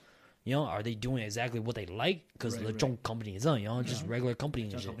happy though? Are they doing exactly what they like? Because the Chong company is on, just regular company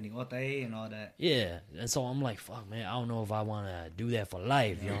and shit. Company, and all that. Yeah, and so I'm like, fuck, man, I don't know if I want to do that for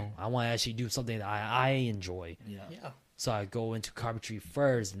life. I want to actually do something that I enjoy. Yeah. So I go into carpentry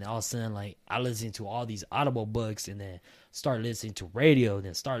first, and all of a sudden, like, I listen to all these Audible books, and then start listening to radio,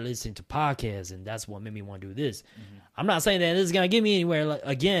 then start listening to podcasts, and that's what made me want to do this. I'm not saying that this is gonna get me anywhere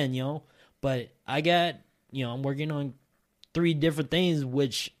again, but I got, I'm working on 3 different things,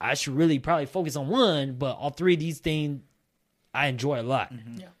 which I should really probably focus on one, but all 3 of these things I enjoy a lot.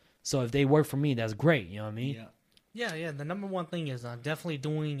 Yeah. So if they work for me, that's great. You know what I mean? Yeah. The number one thing is definitely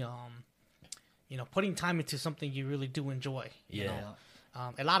doing putting time into something you really do enjoy.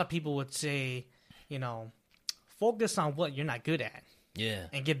 A lot of people would say, focus on what you're not good at. Yeah.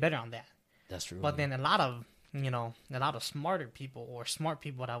 And get better on that. That's true. But then a lot of smarter people or smart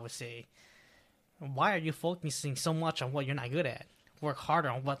people, I would say, why are you focusing so much on what you're not good at? Work harder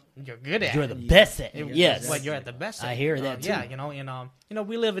on what you're good at. You're the best at. Yes. What you're at the best at. I hear that too. Yeah, and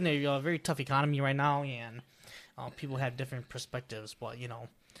we live in a very tough economy right now, and people have different perspectives, but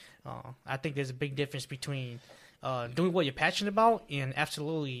I think there's a big difference between doing what you're passionate about, and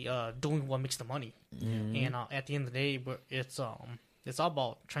absolutely doing what makes the money. Mm-hmm. And at the end of the day, it's all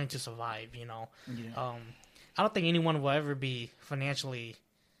about trying to survive. You know, I don't think anyone will ever be financially.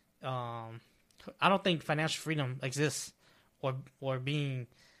 I don't think financial freedom exists, or being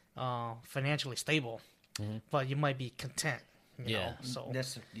financially stable, but you might be content. You know? So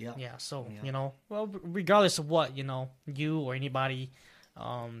So you know, well, regardless of what you or anybody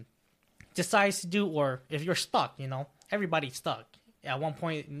decides to do, or if you're stuck, everybody's stuck at one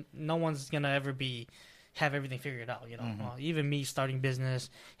point. No one's gonna ever have everything figured out. Even me starting business,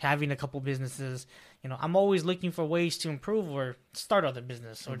 having a couple businesses, I'm always looking for ways to improve or start other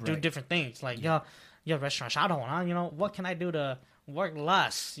business or do different things. Like restaurant, what can I do to work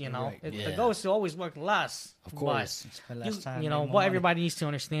less? The goal is to always work less. Of course, but what everybody needs to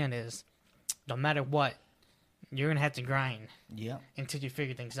understand is, no matter what, you're gonna have to grind. Until you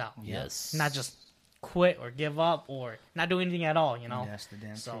figure things out. Yes. Not just quit or give up or not do anything at all. That's the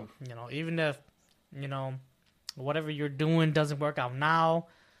damn truth. Even if whatever you're doing doesn't work out now,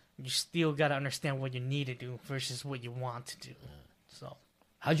 you still gotta understand what you need to do versus what you want to do. So,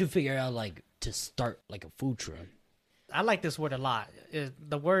 how'd you figure out to start a food truck? I like this word a lot.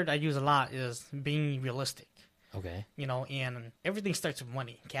 The word I use a lot is being realistic. Okay. And everything starts with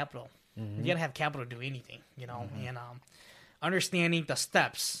money, capital. You gotta have capital to do anything, and understanding the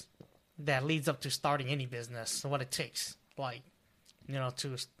steps that leads up to starting any business, what it takes,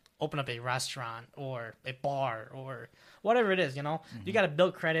 to open up a restaurant or a bar or whatever it is, you gotta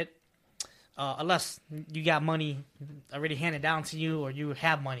build credit, unless you got money already handed down to you or you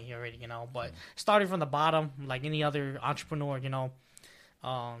have money already, but starting from the bottom, like any other entrepreneur,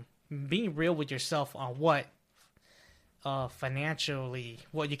 being real with yourself on what financially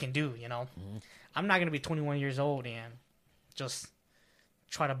what you can do. I'm not gonna be 21 years old and just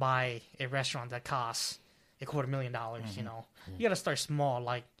try to buy a restaurant that costs $250,000. You gotta start small,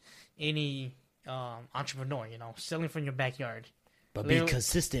 like any entrepreneur. Selling from your backyard, but be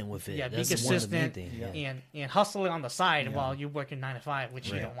consistent with it. That's be consistent and hustle it on the side while you're working 9 to 5,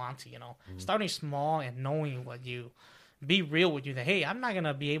 which you don't want to. Starting small and knowing what you, be real with you that, hey, I'm not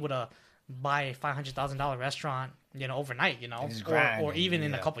gonna be able to buy a $500,000 restaurant overnight, or even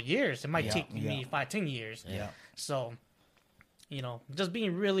in a couple years. It might take me 5-10 years. So just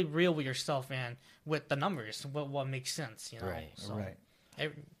being really real with yourself and with the numbers, what makes sense.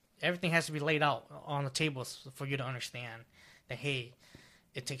 Everything has to be laid out on the table for you to understand that, hey,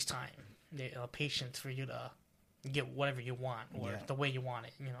 it takes time, patience for you to get whatever you want or the way you want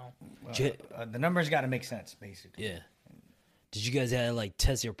it. The numbers got to make sense, basically. Yeah. Did you guys have to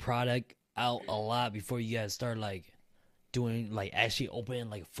test your product out a lot before you guys start doing actually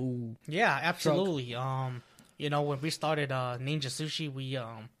opening food? Yeah, absolutely. Truck? When we started Ninja Sushi,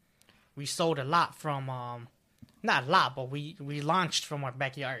 we sold a lot from not a lot, but we launched from our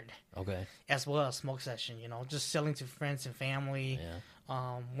backyard. Okay. As well as Smoke Session, just selling to friends and family,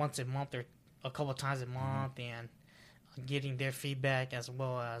 once a month or a couple times a month, and getting their feedback, as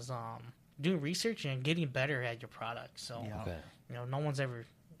well as doing research and getting better at your product. So, no one's ever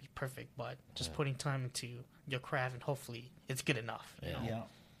perfect, but just putting time into your craft, and hopefully it's good enough.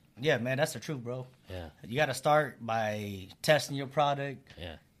 Yeah, man, that's the truth, bro. Yeah. You got to start by testing your product.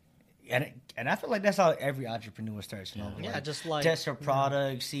 Yeah. And I feel like that's how every entrepreneur starts, just test your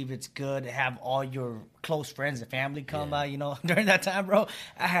product, see if it's good, have all your close friends and family come by, During that time, bro,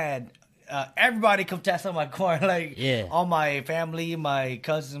 I had everybody come test on my corn, all my family, my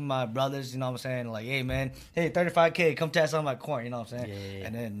cousins, my brothers, what I'm saying? Hey, man, hey, 35K, come test on my corn, what I'm saying? Yeah.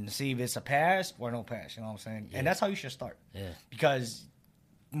 And then see if it's a pass or no pass, what I'm saying? Yeah. And that's how you should start. Yeah. Because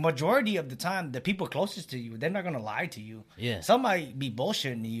majority of the time, the people closest to you, they're not gonna lie to you. Yeah. Some might be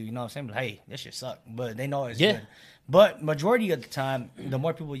bullshitting you, what I'm saying? Hey, this shit suck, but they know it's good. But majority of the time, the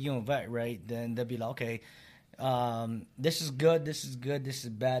more people you invite, right, then they'll be like, okay, this is good, this is good, this is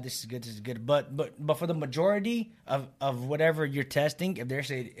bad, this is good, this is good. But for the majority of whatever you're testing, if they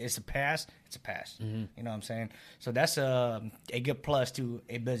say it's a pass, it's a pass. You know what I'm saying? So that's a good plus to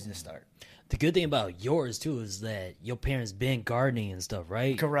a business start. The good thing about yours too is that your parents been gardening and stuff,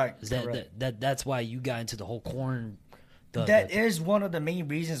 right? Correct. That's why you got into the whole corn. That is one of the main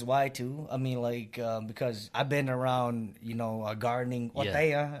reasons why too. I mean, because I've been around, gardening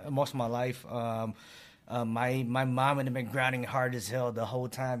most of my life. My mom and them been grinding hard as hell the whole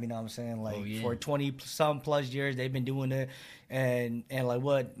time. You know what I'm saying? For 20 some plus years, they've been doing it. And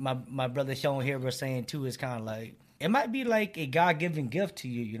what my brother Sean here was saying too is kind of it might be like a God-given gift to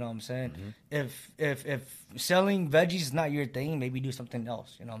you. You know what I'm saying? If selling veggies is not your thing, maybe do something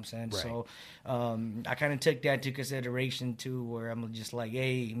else. You know what I'm saying? Right. So I kind of took that into consideration too, where I'm just like,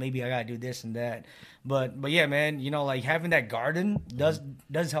 hey, maybe I gotta do this and that. But yeah, man, you know, like having that garden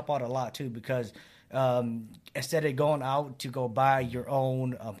does help out a lot too, because instead of going out to go buy your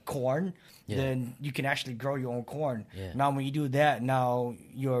own corn, then you can actually grow your own corn. Yeah. Now, when you do that, now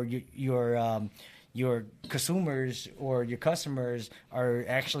your consumers or your customers are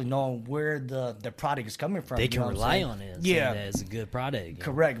actually knowing where the product is coming from. They can rely on it. Yeah, that it's a good product.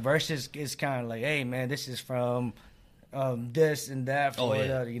 Correct. Versus it's kind of like, hey man, this is from this and that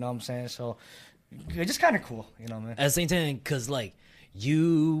Florida. You know what I'm saying? So it's just kind of cool, you know, man. At the same time, because like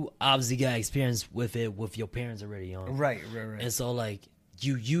you obviously got experience with it with your parents already, you know? Right. And so like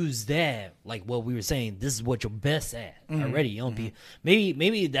you use that, like what we were saying, this is what you're best at already. You know,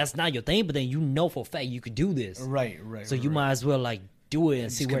 maybe that's not your thing, but then you know for a fact you could do this. Right. So you might as well like do it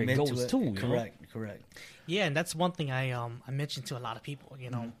and see where it goes to. Correct. Yeah, and that's one thing I mentioned to a lot of people. You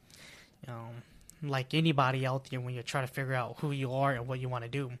know, like anybody out there, when you're trying to figure out who you are and what you want to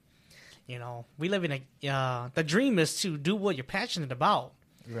do. You know, we live in the dream is to do what you're passionate about.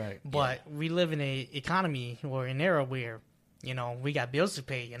 Right. But we live in a economy or an era where, you know, we got bills to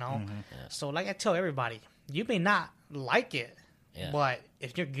pay, you know. So like I tell everybody, you may not like it, but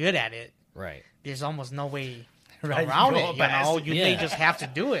if you're good at it, right, there's almost no way around it, you know. You may just have to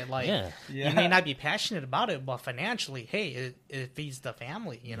do it. Like, you may not be passionate about it, but financially, hey, it feeds the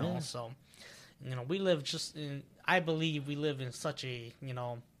family, you know. So, you know, we live I believe we live in such a, you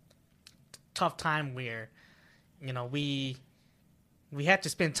know, tough time where, you know, we have to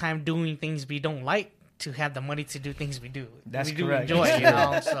spend time doing things we don't like to have the money to do things we do. That's we correct. Do enjoy, you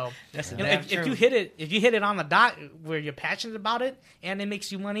know. So that's you know, if you hit it on the dot where you're passionate about it and it makes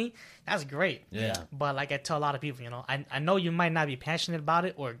you money, that's great. Yeah. But like I tell a lot of people, you know, I know you might not be passionate about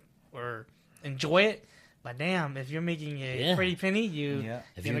it or enjoy it, but damn, if you're making a pretty penny, you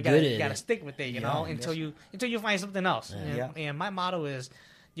gotta stick with it, you know, until you find something else. And my motto is,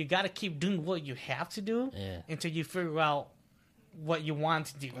 you gotta keep doing what you have to do until you figure out what you want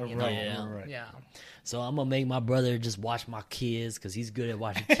to do. You know? Right. So I'm gonna make my brother just watch my kids because he's good at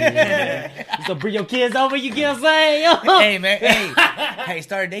watching kids. He's gonna bring your kids over. You get what I'm saying? Hey man, hey,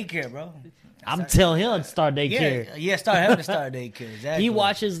 start a daycare, bro. I'm telling him to start daycare. Yeah, start having to start daycare. Exactly. He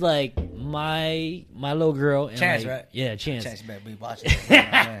watches like my little girl. And Chance, like, right? Yeah, Chance. Chance better be watching.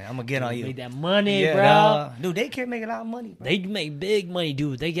 Man, I'm gonna get on you. Make that money, bro. Dude, daycare make a lot of money. Bro. They make big money,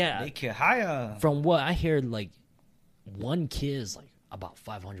 dude. They got daycare higher. From what I hear, like one kid is like about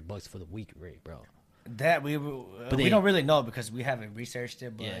 $500 for the week rate, bro. That we don't really know because we haven't researched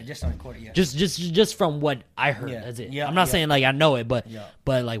it, but just on quarter, Just from what I heard, that's it. I'm not saying like I know it, but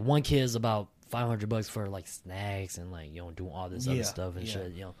like one kid is about $500 for like snacks and like, you know, doing all this other stuff and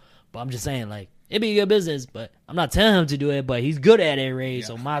shit, you know. But I'm just saying like it'd be a good business, but I'm not telling him to do it, but he's good at it, Ray,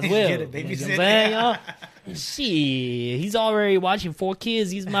 so might as well. You know what I'm saying, yo? Shit, he's already watching 4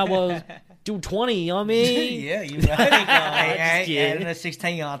 kids. He's might well do 20, you know what I mean? Yeah, you right. Adding a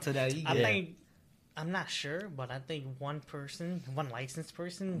 16 onto that. I'm not sure, but I think one licensed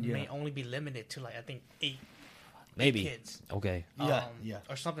person may only be limited to like, I think 8 kids. Okay.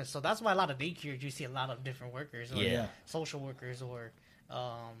 Or something. So that's why a lot of daycares, you see a lot of different workers or social workers or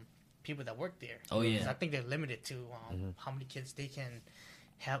people that work there. Oh, yeah. I think they're limited to how many kids they can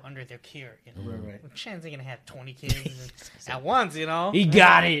have under their care. You know? Right. Chance ain't gonna have 20 kids at once, you know? He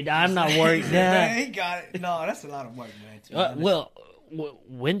got it. I'm not worried. Man, he got it. No, that's a lot of work, man. Well,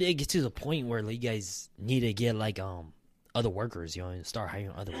 when did it get to the point where you guys need to get like other workers, you know, and start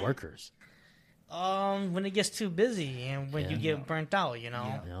hiring other workers? When it gets too busy and when you get burnt out, you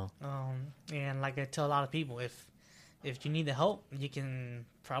know. And like I tell a lot of people, if you need the help, you can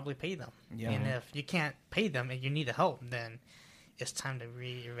probably pay them. And if you can't pay them and you need the help, then it's time to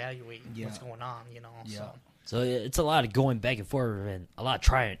reevaluate what's going on, you know. So it's a lot of going back and forth and a lot of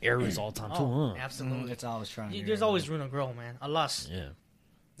trying and errors all the time too, huh? Absolutely. It's always trying. There's always room to grow, man. Unless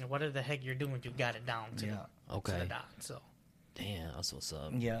whatever the heck you're doing, you got it down to the dot. So damn, that's what's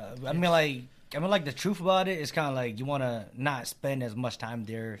up. Yeah, I mean, like the truth about it is kind of like you want to not spend as much time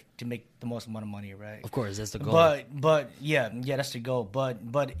there to make the most amount of money, right? Of course, that's the goal. But yeah, that's the goal. But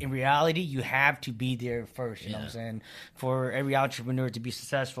in reality, you have to be there first. You know what I'm saying? For every entrepreneur to be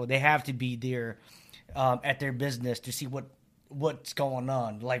successful, they have to be there at their business to see what's going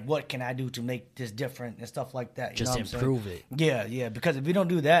on. Like, what can I do to make this different and stuff like that. You just know what improve it. Yeah. Because if we don't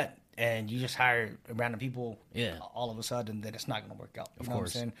do that, and you just hire random people, all of a sudden, then it's not going to work out. You know what I'm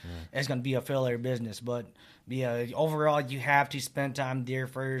saying? Yeah. It's going to be a failure business. But overall, you have to spend time there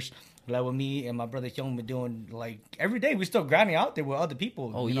first. Like with me and my brother Hyung been doing, like, every day we still grinding out there with other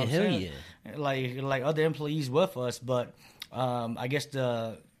people. Oh, you know hell yeah. Like other employees with us. But I guess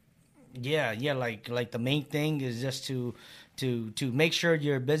like the main thing is just to make sure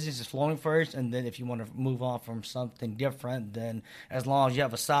your business is flowing first, and then if you want to move on from something different, then as long as you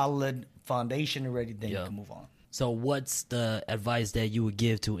have a solid foundation already, then you can move on. So what's the advice that you would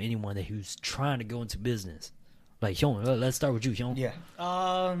give to anyone who's trying to go into business? Like, Hyung, let's start with you, Hyung. Yeah.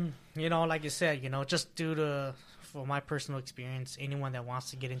 Like you said, just for my personal experience, anyone that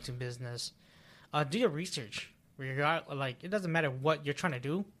wants to get into business, do your research. It doesn't matter what you're trying to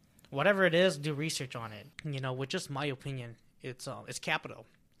do. Whatever it is, do research on it. With just my opinion, it's capital.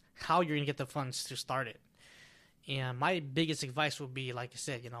 How you're going to get the funds to start it. And my biggest advice would be, like I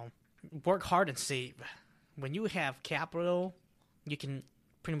said, work hard and save. When you have capital, you can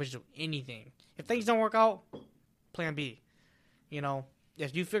pretty much do anything. If things don't work out, plan B.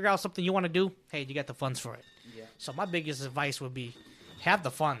 If you figure out something you want to do, hey, you got the funds for it. Yeah. So my biggest advice would be have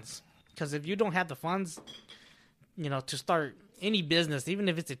the funds. Because if you don't have the funds, to start any business, even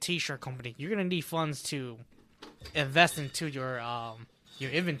if it's a t-shirt company, you're going to need funds to invest into your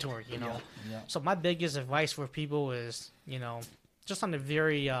inventory, Yeah. So my biggest advice for people is, just on a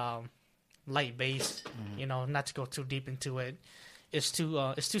very light base, not to go too deep into it, is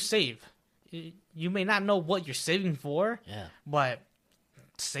to save. You may not know what you're saving for, but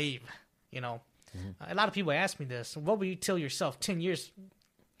save, A lot of people ask me this. What would you tell yourself 10 years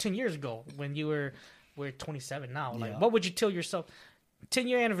ago when you were... We're 27 now. Like, what would you tell yourself?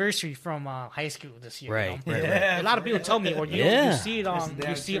 10-year anniversary from high school this year. Right. A lot of people tell me, or you see it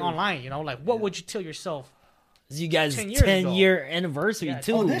online. What would you tell yourself? You guys 10-year anniversary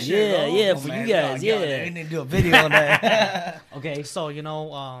too. For you guys. We need to do a video on that. Okay, so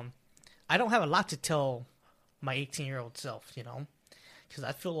I don't have a lot to tell my 18-year-old self. Because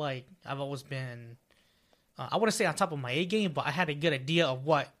I feel like I've always been, I wouldn't say on top of my A game, but I had a good idea of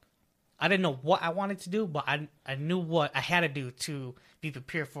what. I didn't know what I wanted to do, but I knew what I had to do to be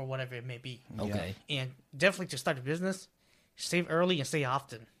prepared for whatever it may be. Okay. And definitely to start a business, save early and save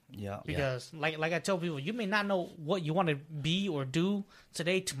often. Yeah. Because like I tell people, you may not know what you want to be or do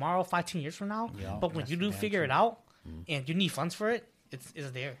today, tomorrow, 5-10 years from now. Yeah, but when you do figure it out and you need funds for it,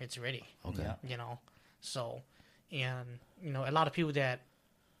 it's there. It's ready. Okay. So, and, a lot of people that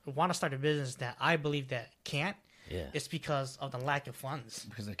want to start a business that I believe that can't, it's because of the lack of funds.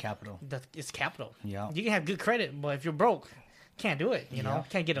 Because of capital. It's capital. Yeah. You can have good credit, but if you're broke, can't do it.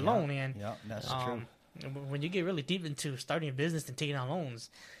 Can't get a loan. And that's true. When you get really deep into starting a business and taking out loans,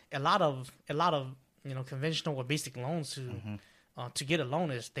 a lot of conventional or basic loans to get a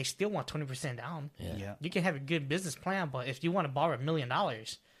loan is they still want 20% down. Yeah. You can have a good business plan, but if you want to borrow $1 million,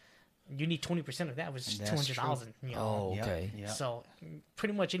 you need 20% of that, which is $200,000. Oh, okay. Yeah. So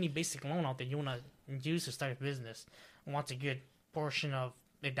pretty much any basic loan out there you want to use to start a business wants a good portion of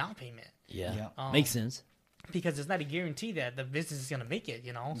the down payment. Yeah. Makes sense. Because it's not a guarantee that the business is going to make it,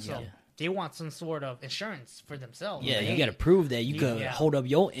 So they want some sort of insurance for themselves. Yeah, you got to prove that you could hold up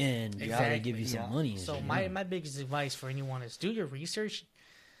your end. Exactly. Give you some money. So my biggest advice for anyone is do your research.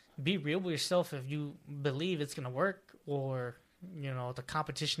 Be real with yourself if you believe it's going to work, or the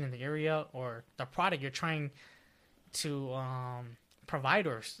competition in the area, or the product you're trying to provide,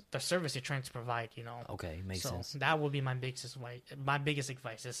 or the service you're trying to provide. Okay, makes sense. That would be my biggest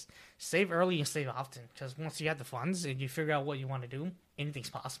advice is save early and save often, because once you have the funds and you figure out what you want to do, anything's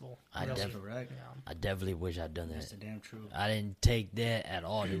possible. I definitely wish I'd done that. That's the damn truth. I didn't take that at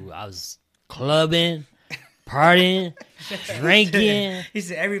all, dude. I was clubbing, partying, drinking. He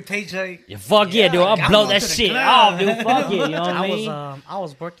said every paycheck. Yeah, fuck yeah, dude. I'll blow that shit off, dude. Fuck it, you know what I mean? I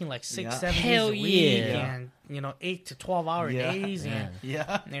was working like 6-7 days a week, and 8 to 12 hour days, and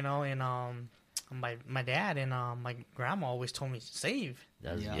and my dad and my grandma always told me save.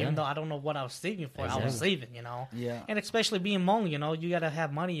 Even though I don't know what I was saving for, I was saving, And especially being Hmong, you gotta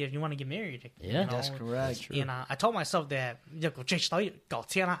have money if you want to get married. Yeah, that's correct. And I told myself that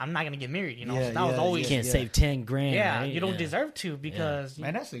I'm not gonna get married. So that was always you can't save 10 grand. Yeah, right? you don't deserve to, because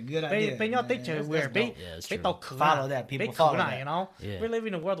man, that's a good idea. Follow that. People follow that. We're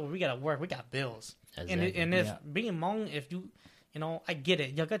living in a world where we gotta work, we got bills, and if being Hmong, if you, I get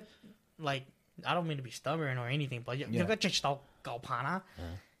it. You got like. I don't mean to be stubborn or anything, but it's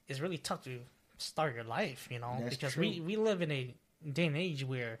really tough to start your life, That's because true. we live in a day and age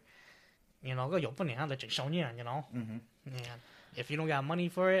where, and if you don't got money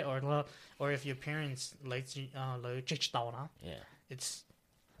for it, or if your parents it's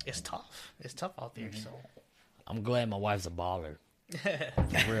it's tough. It's tough out there. So I'm glad my wife's a baller.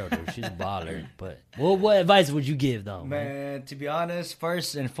 For real, dude. She's a baller. But what advice would you give, though? Man, to be honest,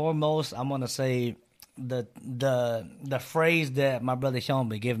 first and foremost, I'm gonna say the phrase that my brother Sean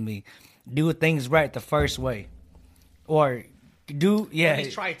been giving me: do things right the first way, or do at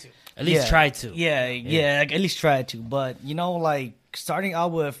least try to. At least try to. Yeah, at least try to. But like starting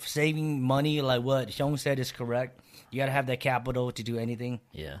out with saving money, like what Sean said is correct. You gotta have that capital to do anything.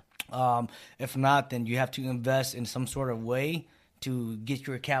 Yeah. If not, then you have to invest in some sort of way to get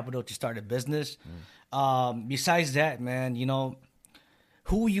your capital to start a business. Besides that, man,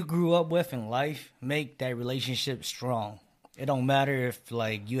 who you grew up with in life, make that relationship strong. It don't matter if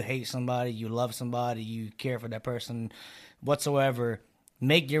like you hate somebody, you love somebody, you care for that person whatsoever.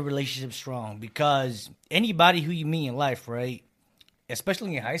 Make your relationship strong, because anybody who you meet in life, right,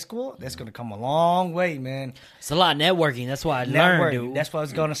 especially in high school, that's going to come a long way, man. It's a lot of networking. That's why I learned, dude. That's what I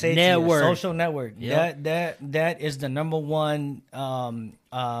was going to say to you. Social network. Yep. That is the number one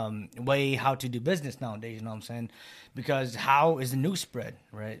way how to do business nowadays, you know what I'm saying? Because how is the news spread,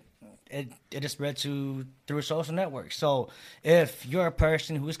 right? It is spread through social networks. So if you're a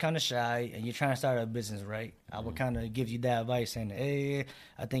person who's kind of shy and you're trying to start a business, right, I would kind of give you that advice saying, hey,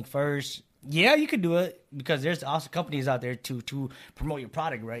 I think first, yeah, you could do it because there's also companies out there to promote your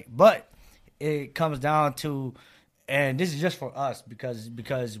product, right? But it comes down to, and this is just for us because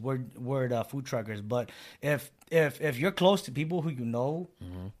we're the food truckers. But if you're close to people who you know,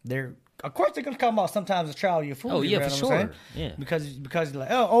 they're of course they're gonna come out sometimes to try your food. Oh yeah, for sure. Yeah, because like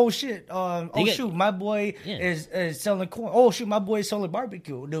oh shit, shoot, my boy is selling corn. Oh shoot, my boy is selling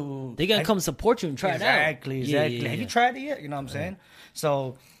barbecue. Dude, they gotta come support you and try it out. Exactly. Yeah. Have you tried it yet? You know what I'm saying?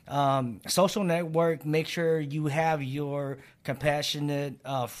 So. Social network, make sure you have your compassionate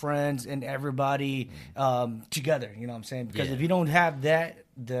friends and everybody together, you know what I'm saying? Because if you don't have that,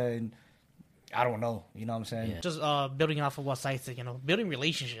 then I don't know, you know what I'm saying? Yeah. Just building off of what Sai said, building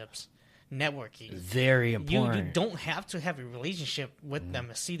relationships, networking. Very important. You don't have to have a relationship with them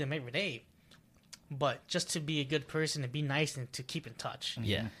and see them every day, but just to be a good person and be nice and to keep in touch.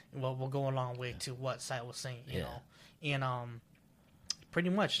 Yeah. Well, we'll go a long way to what Sai was saying, you know? And Pretty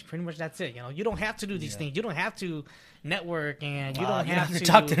much that's it. You don't have to do these things. You don't have to network, and you don't have to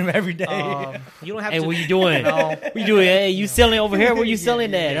talk to them every day. You don't have hey, to. What you doing? What you doing? Hey, you selling over here? Where you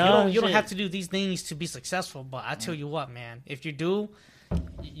selling that? You don't have to do these things to be successful. But I tell you what, man, if you do,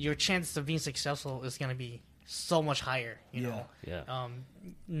 your chances of being successful is going to be so much higher. You know,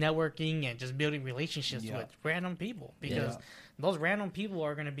 networking and just building relationships with random people, because those random people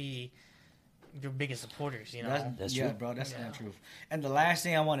are going to be your biggest supporters, That's true, bro. That's the truth. And the last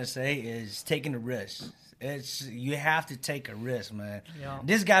thing I want to say is taking a risk. You have to take a risk, man. Yeah.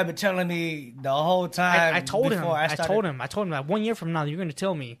 This guy been telling me the whole time. I told him that 1 year from now you're going to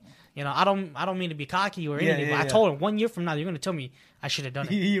tell me. I don't mean to be cocky or anything, but I told him 1 year from now you're going to tell me I should have done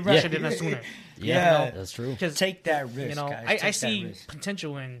it. I should have done it sooner. That's true. Take that risk. I see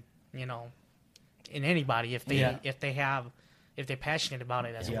potential in in anybody if they're passionate about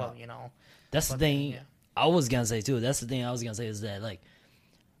it as well. That's the thing I was gonna say too. That's the thing I was gonna say is that like,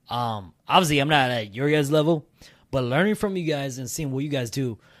 obviously I'm not at your guys' level, but learning from you guys and seeing what you guys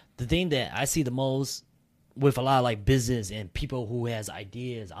do, the thing that I see the most with a lot of like business and people who has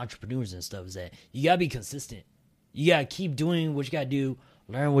ideas, entrepreneurs and stuff, is that you gotta be consistent. You gotta keep doing what you gotta do,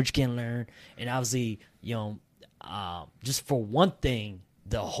 learn what you can learn, and obviously just for one thing,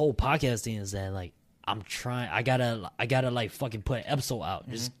 the whole podcast thing is that like. I'm trying. I gotta like fucking put an episode out.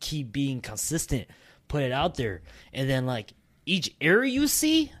 Just keep being consistent. Put it out there, and then like each area you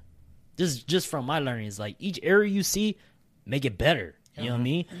see, just from my learning, is like each area you see, make it better. You know what I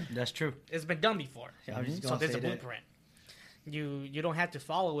mean? That's true. It's been done before. So there's a blueprint. You don't have to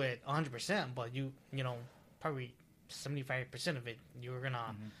follow it 100%, but you probably 75% of it you're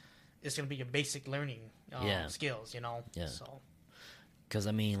gonna. It's gonna be your basic learning skills. Yeah. So. Because,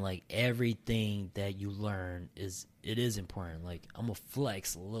 I mean, like, everything that you learn is important. Like, I'm going to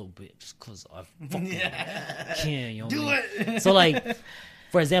flex a little bit just because I fucking can, you know what I mean? It! So, like,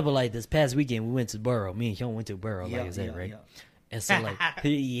 for example, like, this past weekend, we went to Burrow. Me and Hyun went to Burrow, like I said, right? Yeah. And so, like,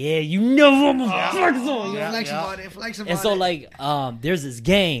 you know I'm going to flex on you. Flex about it. And so, like, there's this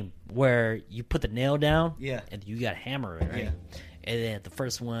game where you put the nail down. Yeah. And you got to hammer it, right? Yeah. And then the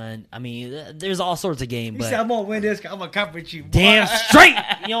first one, I mean, there's all sorts of games. But he said, I'm going to win this. I'm going to comfort you. Boy. Damn straight.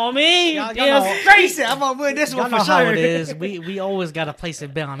 You know what I mean? Damn straight. He said, I'm going to win this one for sure. How it is. We always got to place a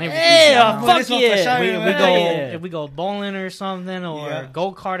bet on everything. Yeah, fuck yeah. If we go bowling or something or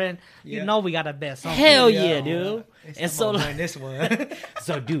go-karting, we got to bet something. Hell yeah, dude. And so, like, this one.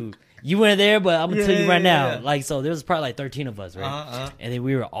 So, dude, You went there, but I'm gonna tell you right now. Like, so there was probably like 13 of us, right? And then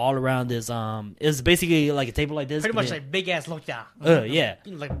we were all around this. It was basically like a table like this. Pretty much like big ass lookya. Yeah.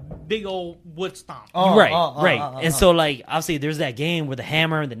 Like big old wood stomp. Right. And so like obviously there's that game with the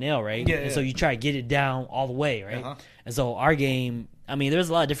hammer and the nail, right? Yeah. And so you try to get it down all the way, right? And so our game, I mean, there's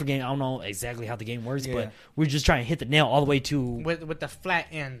a lot of different games. I don't know exactly how the game works, but we're just trying to hit the nail all the way to with the flat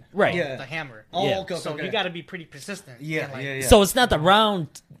end, right? Of the hammer. Okay. So you got to be pretty persistent. Yeah. So it's not the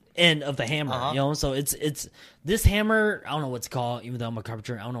round end of the hammer, you know. So it's this hammer. I don't know what it's called, even though I'm a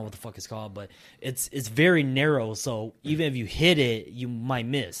carpenter. I don't know what the fuck it's called, but it's very narrow. So even if you hit it, you might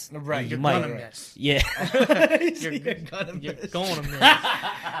miss. Right, you're gonna miss. Yeah, you're gonna miss.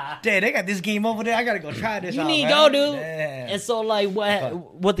 Damn, they got this game over there. I gotta go try this. You need to go, dude. Damn. And so like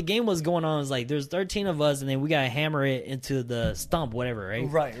what the game was going on is like there's 13 of us, and then we gotta hammer it into the stump, whatever, right?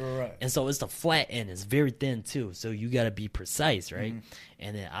 Right. And so it's the flat end. It's very thin too, so you gotta be precise, right?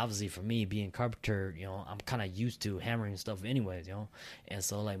 And then obviously for me being carpenter, you know, I'm kind of used to hammering stuff anyways, you know. And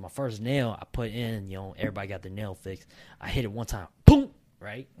so like my first nail I put in, you know, everybody got their nail fixed. I hit it one time, boom,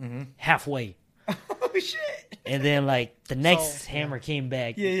 right? Halfway. Oh shit. And then like the next hammer came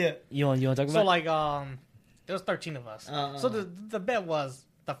back. Yeah. You want to talk about? So like there was 13 of us. So the bet was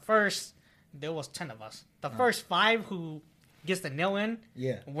there was 10 of us. The first 5 who gets the nail in,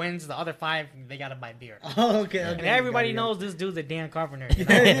 wins. The other 5, they gotta buy beer. Oh, okay. And everybody knows this dude's a Dan Carpenter. You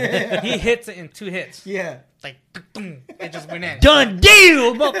know? He hits it in 2 hits. Yeah. Like, it just went in. Done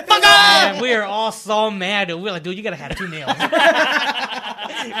deal, motherfucker! And we are all so mad. Dude. We're like, dude, you gotta have 2 nails. We're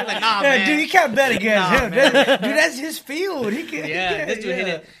like, nah, man. Dude, you can't bet against him. Dude, that's his field. He can. This dude hit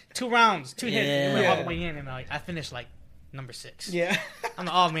it 2 rounds, 2 hits. It went all the way in, and I finished like number 6. Yeah. I'm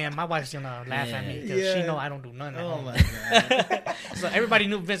like, oh man, my wife's gonna laugh at me because she know I don't do nothing at home. My God. So everybody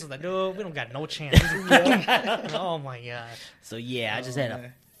knew Vince was like, dude, we don't got no chance. Oh my God. So yeah, I just had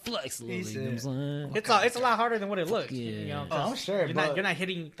to flex a little bit. You know what I'm saying? It's a lot harder than what it looks. Yeah. You know, I'm sure. You're not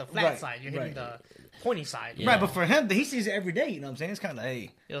hitting the flat side. You're hitting the pointy side. Right, but for him, he sees it every day. You know what I'm saying? It's kind of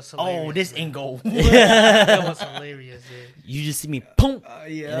like, hey, this ain't gold. That was hilarious, dude. You just see me, boom,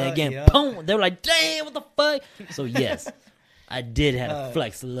 and then again, boom. They were like, damn, what the fuck? So yes, I did have to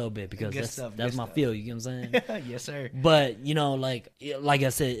flex a little bit because that's my field. You know what I'm saying? Yes, sir. But you know, like I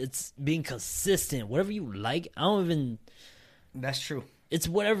said, it's being consistent. Whatever you like, I don't even. That's true. It's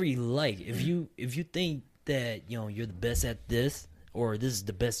whatever you like. If you think that you know you're the best at this, or this is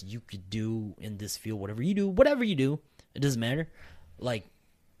the best you could do in this field, whatever you do, it doesn't matter. Like,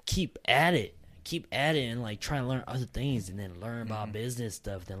 keep at it, and like try and learn other things, and then learn about business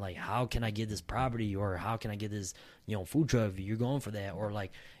stuff. Then like, how can I get this property, or how can I get this, you know, food truck? If you're going for that, or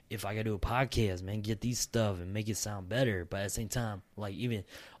like, if I gotta do a podcast, man, get these stuff and make it sound better. But at the same time, like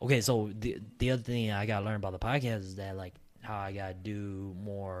so the other thing I gotta learn about the podcast is that like how I gotta do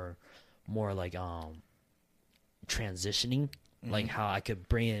more like transitioning, like how I could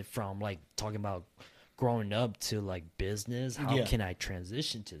bring it from like talking about growing up to like business. How can I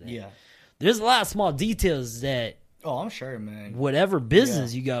transition to that? Yeah. There's a lot of small details that. Oh, I'm sure, man. Whatever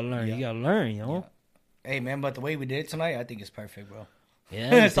business you gotta learn, you know. Hey, man, but the way we did it tonight, I think it's perfect, bro.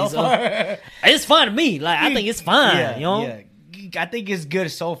 Yeah, so far, it's fine to me. Like I think it's fine, you know. Yeah. I think it's good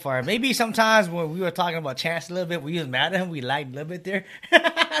so far. Maybe sometimes when we were talking about Chance a little bit, we was mad at him. We liked a little bit there.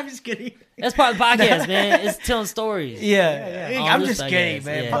 I'm just kidding. That's part of the podcast, man. It's telling stories. Yeah. I'm just kidding,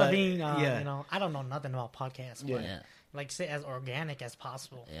 man. Part of being, you know, I don't know nothing about podcasts, but like say as organic as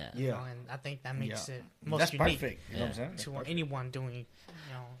possible. You know, and I think that makes it most unique. Perfect. You know what I'm saying? To anyone doing,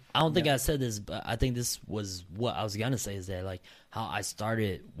 you know. I don't think I said this, but I think this was what I was gonna say. Is that like how I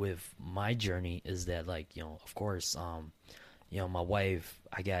started with my journey? Is that like, you know, of course, you know, my wife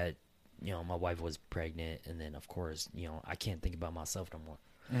was pregnant, and then of course, you know, I can't think about myself no more.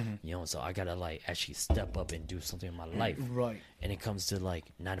 You know, so I gotta like actually step up and do something in my life. Right. And it comes to like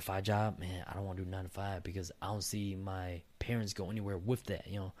 9-to-5 job, man, I don't want to do 9-to-5 because I don't see my parents go anywhere with that.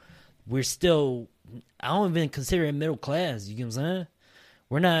 You know, we're still, I don't even consider it middle class. You get what I'm saying?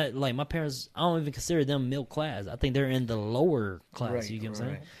 We're not like my parents. I don't even consider them middle class. I think they're in the lower class. Right, you get what I'm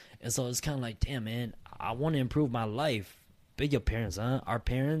saying? And so it's kind of like, damn, man, I want to improve my life. Big your parents, huh? Our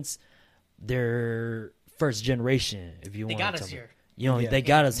parents, they're first generation. If you want, they got us here. You know, they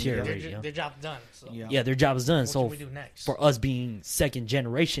got us here already. Their job's done. So. Yeah, their job is done. What can we do next? For us being second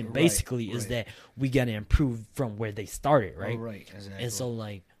generation, basically, is that we got to improve from where they started, right? Right, exactly. And so,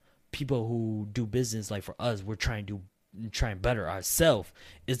 like, people who do business, like for us, we're trying to better ourselves.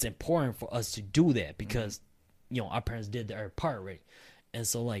 It's important for us to do that because, you know, our parents did their part already. And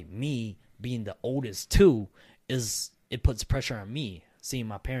so, like, me being the oldest too, it puts pressure on me, seeing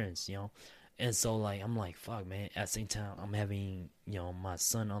my parents, you know. And so, like, I'm like, fuck, man. At the same time, I'm having, my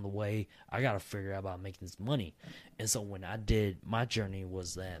son on the way. I got to figure out about making this money. And so when I did, my journey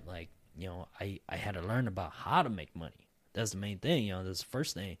was that, like, I had to learn about how to make money. That's the main thing, that's the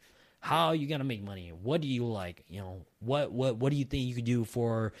first thing. How you gonna make money? What do you like? What do you think you could do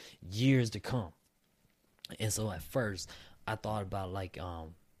for years to come? And so at first, I thought about like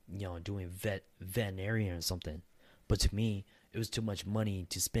doing veterinarian or something, but to me, it was too much money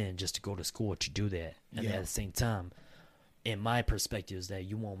to spend just to go to school to do that. And at the same time, in my perspective, is that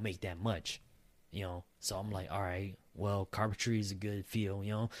you won't make that much, So I'm like, all right, well, carpentry is a good field,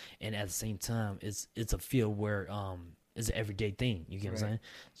 and at the same time, it's a field where it's an everyday thing. You get what I'm saying?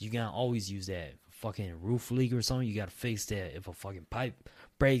 So you gotta always use that. Fucking roof leak or something, you gotta fix that. If a fucking pipe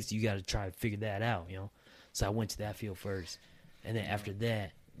breaks, you gotta try to figure that out. So I went to that field first, and then after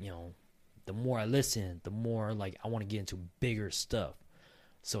that, the more I listen, the more like I want to get into bigger stuff.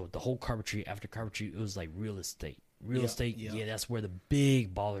 So the whole carpentry, after carpentry, it was like real estate. Real estate, that's where the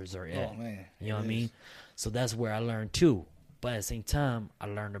big ballers are at. Oh man, you know what I mean? So that's where I learned too. But at the same time, I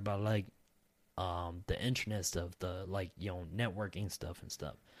learned about like the internet stuff, the like networking stuff and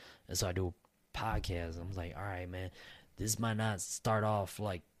stuff. And so I do a podcast. I'm like, all right, man, this might not start off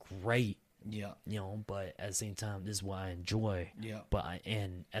like great. Yeah. But at the same time, this is what I enjoy. Yeah. But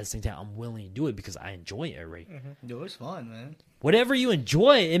at the same time, I'm willing to do it because I enjoy it, right? Mm-hmm. Yo, it's fun, man. Whatever you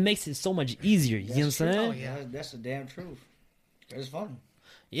enjoy, it makes it so much easier. You know what I'm saying? Oh, yeah, that's the damn truth. It's fun.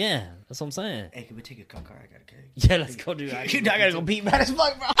 Yeah, that's what I'm saying. Hey, can we take a car? I got a cake. Yeah, let's go do that. I gotta go pee bad as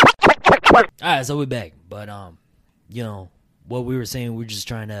fuck, bro. All right, so we're back. But what we were saying, we're just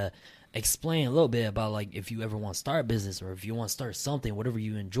trying to explain a little bit about like if you ever want to start a business or if you want to start something, whatever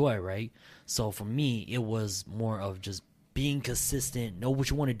you enjoy, right? So for me, it was more of just being consistent, know what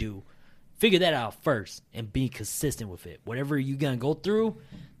you want to do, figure that out first, and be consistent with it. Whatever you're gonna go through,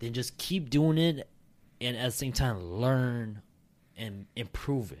 then just keep doing it, and at the same time learn and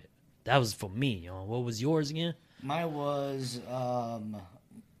improve it. That was for me. What was yours again? Mine was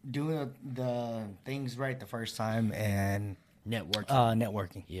doing the things right the first time and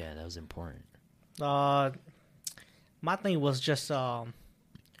networking. Yeah, that was important. My thing was just to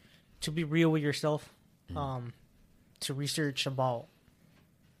be real with yourself, to research about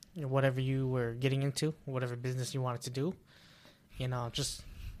whatever you were getting into, whatever business you wanted to do. Just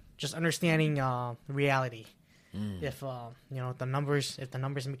understanding reality. If the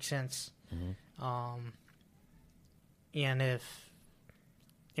numbers make sense, and if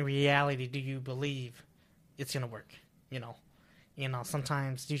in reality do you believe it's gonna work?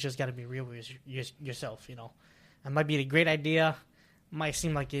 Sometimes you just got to be real with yourself. It might be a great idea, might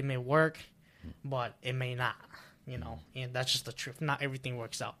seem like it may work, but it may not. And that's just the truth. Not everything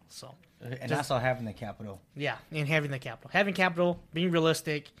works out. So, and that's all having the capital. Yeah, and having capital, being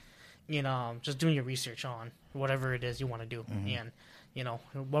realistic, just doing your research on whatever it is you want to do. And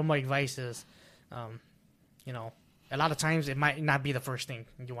one more advice is, a lot of times it might not be the first thing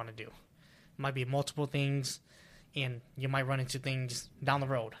you want to do. It might be multiple things. And you might run into things down the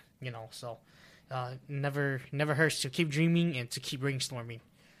road, So, never hurts to keep dreaming and to keep brainstorming.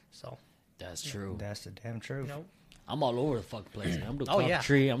 So that's true. That's the damn truth. I'm all over the fucking place, man. I'm doing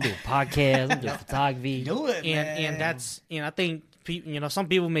carpentry. I'm doing podcasts. I'm doing photography. Do it, man. And that's I think some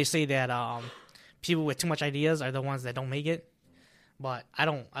people may say that people with too much ideas are the ones that don't make it, but I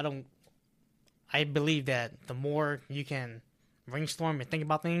don't. I believe that the more you can brainstorm and think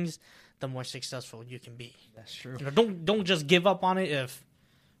about things, the more successful you can be. That's true. Don't just give up on it if,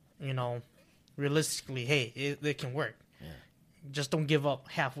 realistically, hey, it can work. Yeah. Just don't give up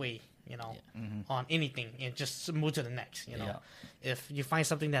halfway, on anything and just move to the next, Yeah. If you find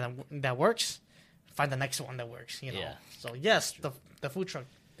something that works, find the next one that works, Yeah. So yes, the food truck,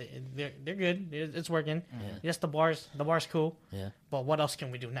 they're good. It's working. Yeah. Yes, the bar's cool. Yeah. But what else can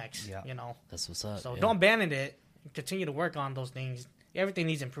we do next? Yeah. That's what's up. So don't abandon it. Continue to work on those things. Everything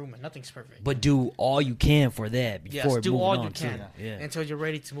needs improvement. Nothing's perfect. But do all you can for that before do moving all on you can until you're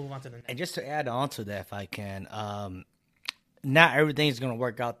ready to move on to the next. And just to add on to that, if I can, not everything's going to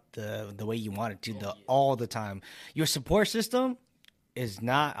work out the way you want it to all the time. Your support system is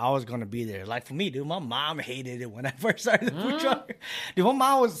not always going to be there. Like for me, dude, my mom hated it when I first started the food truck. Dude, my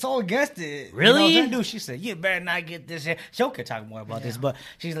mom was so against it. Really? Dude, she said, you better not get this here. She could talk more about this, but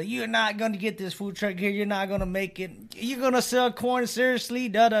she's like, you're not going to get this food truck here. You're not going to make it. You're going to sell corn, seriously,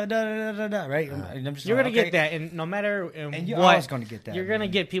 da-da-da-da-da-da, right? I'm just you're going to get that, and no matter and you're always going to get that. You're going to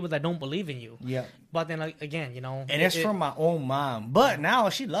get people that don't believe in you. Yeah. But then, again, And it's from my own mom. But now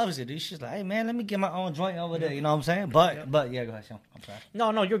she loves it, dude. She's like, hey, man, let me get my own joint over there. You know what I'm saying? But yeah, go ahead, Sean. I'm sorry.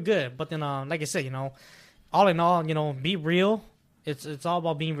 No, you're good. But then, like I said, all in all, be real. It's all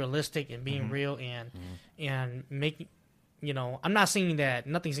about being realistic and being real and making. You know, I'm not saying that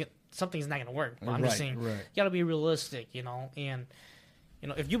something's not gonna work. But I'm just saying you gotta be realistic. You know, and you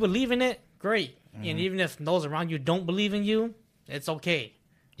know if you believe in it, great. And even if those around you don't believe in you, it's okay.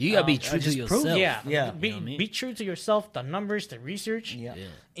 You gotta be true to yourself. Be true to yourself. The numbers, the research,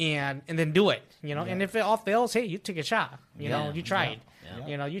 and then do it. You know, and if it all fails, hey, you took a shot. You know, you tried.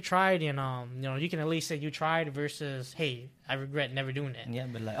 You know, you tried, and you know, you can at least say you tried versus, hey, I regret never doing it. Yeah,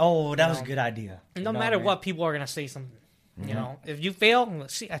 but like, oh, that was a good idea. No matter what, people are gonna say something. You know, if you fail,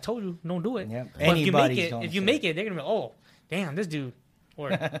 see, I told you, don't do it. Yeah. But if you make it, they're gonna be, oh, damn, this dude or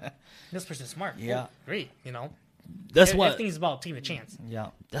this person's smart. Yeah, oh, great. You know, that's what everything's about taking a chance. Yeah,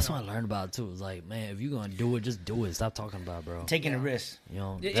 that's what I learned about it too. It's like, man, if you're gonna do it, just do it. Stop talking about it, bro. Taking a risk. You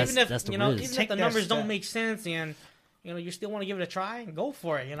know, even if that's the you know, risk. even if the numbers don't make sense and you know you still want to give it a try, go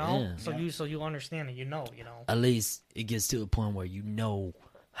for it. You know, so you understand it. You know. At least it gets to a point where you know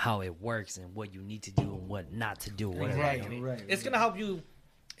how it works and what you need to do and what not to do. Exactly. Right. It's gonna help you.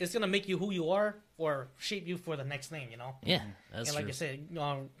 It's gonna make you who you are or shape you for the next thing. You know. Yeah, that's and like true. I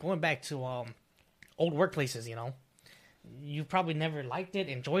said, going back to old workplaces, you know, you probably never liked it,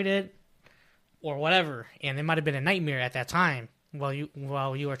 enjoyed it, or whatever, and it might have been a nightmare at that time while you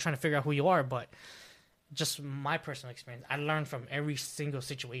were trying to figure out who you are. But just my personal experience, I learned from every single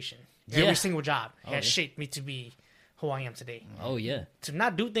situation, every single job has shaped me to be who I am today. Oh yeah. To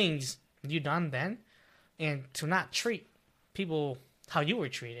not do things you done then, and to not treat people how you were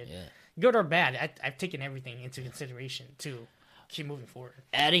treated, good or bad. I've taken everything into consideration to keep moving forward.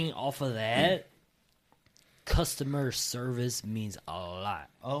 Adding off of that, customer service means a lot.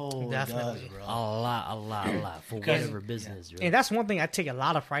 Oh, definitely, it does, bro. A lot for whatever business. And that's one thing I take a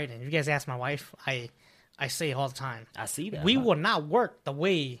lot of pride in. If you guys ask my wife, I say it all the time. I see that. We will not work the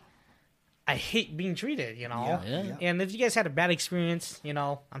way I hate being treated, you know? Yeah. And if you guys had a bad experience, you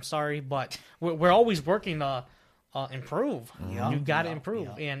know, I'm sorry, but we're always working to improve. You got to improve.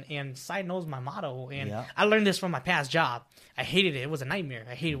 And side knows my motto. And I learned this from my past job. I hated it. It was a nightmare.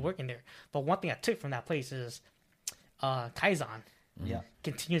 I hated working there. But one thing I took from that place is Kaizen. Yeah.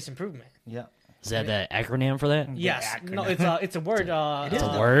 Continuous improvement. Yeah. Is that the acronym for that? Yes. No, it's a word. It's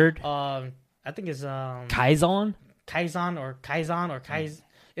a word? I think it's Kaizen? Kaizen or Kaizen.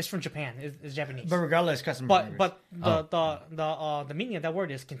 It's from Japan. It's Japanese. But regardless, customer service. But the meaning of that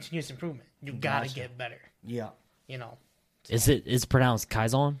word is continuous improvement. You gotta get better. Yeah. You know. So. It's pronounced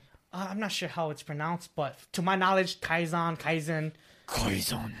Kaizen? I'm not sure how it's pronounced, but to my knowledge, Kaizen.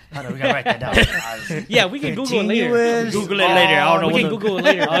 Hold on, we gotta write that down. Yeah, we can Google it later. Google it later. I don't know. We can Google it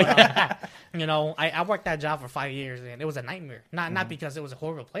later. You know, I worked that job for 5 years, and it was a nightmare. Not because it was a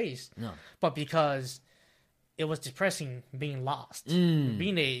horrible place, but because it was depressing being lost,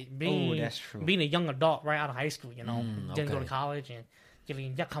 being a young adult right out of high school. You know, didn't go to college and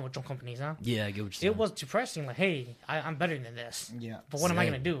getting companies, huh? Yeah, I get what you're saying. It was depressing. Like, hey, I'm better than this. Yeah. But what am I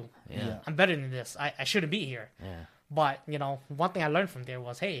gonna do? Yeah. I'm better than this. I shouldn't be here. Yeah. But you know, one thing I learned from there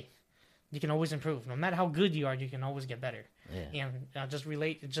was, hey, you can always improve. No matter how good you are, you can always get better. Yeah. And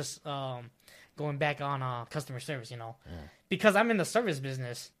going back on customer service, you know, because I'm in the service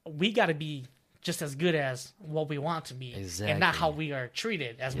business, we got to be just as good as what we want to be, and not how we are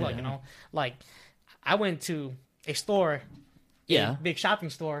treated as well. You know, like I went to a store, a big shopping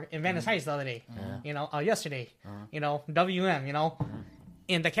store in Venice Heights the other day. You know, yesterday. You know, WM. You know,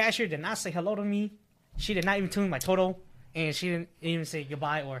 and the cashier did not say hello to me. She did not even tell me my total, and she didn't even say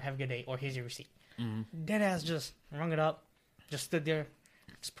goodbye or have a good day or here's your receipt. Deadass just rung it up, just stood there,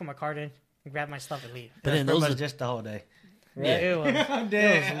 just put my card in, grab my stuff and leave. But then those are just the whole day. Right? Yeah.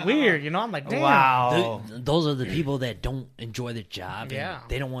 It was weird, you know. I'm like, damn. Wow. Those are the people that don't enjoy their job. Yeah.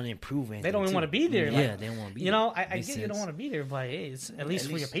 They don't want to improve anything. They don't even want to be there. Yeah, they don't want to be there. You know, I get you don't want to be there, but hey, it's at least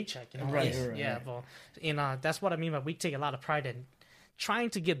for your paycheck. You know, right. Yeah, but and that's what I mean by we take a lot of pride in trying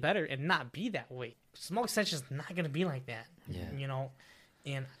to get better and not be that way. Small extension is not gonna be like that. Yeah. You know,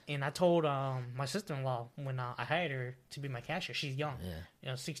 and I told my sister-in-law when I hired her to be my cashier. She's young. Yeah. You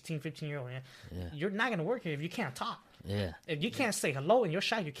know, 16, 15-year-old. Yeah. You're not gonna work here if you can't talk. Yeah. If you can't say hello and you're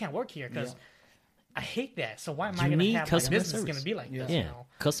shy, you can't work here because I hate that. So why am I gonna have my business gonna be like this? Yeah. You know?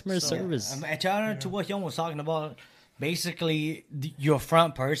 Customer service. To what Hyun was talking about. Basically, your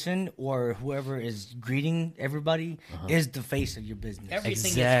front person or whoever is greeting everybody is the face of your business.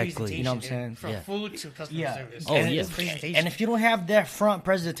 Everything Exactly. is You know what I'm saying? From food to customer service. Oh, yeah. And if you don't have that front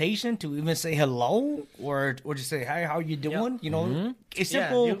presentation to even say hello or just say, hi, how you doing? You know, it's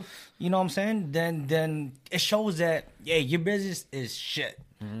simple. You know what I'm saying? Then it shows that, your business is shit.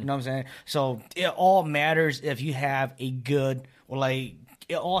 You know what I'm saying? So it all matters if you have a good or like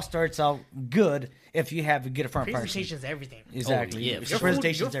it all starts out good if you have a good front person. Presentation's everything. Exactly. Oh, yeah.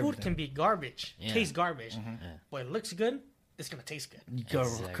 Your food can be garbage, taste garbage, but it looks good. It's gonna taste good.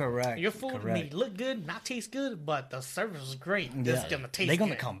 Exactly. Correct. Your food may look good, not taste good, but the service is great. It's gonna taste. They're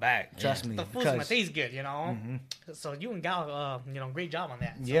gonna good. Come back. Trust me. The food's gonna taste good. So you and Gal, great job on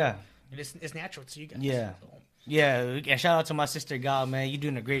that. So it's natural to you guys. Yeah. So. Yeah, and shout out to my sister Gal, man. You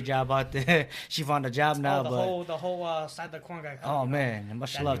doing a great job out there. She found a job now, the whole side of the corn guy. Oh man,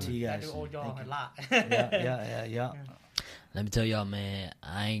 much love to you guys. I do owe y'all a lot. Yeah. Let me tell y'all, man,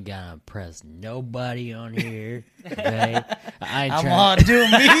 I ain't gonna impress nobody on here. Okay, I'm gonna do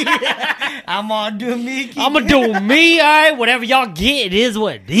me. I'm gonna do me. I'm gonna do me. All right, whatever y'all get, it is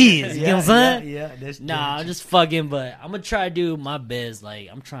what it is. You know what I'm saying? Yeah. Nah, I'm just fucking, but I'm gonna try to do my best. Like,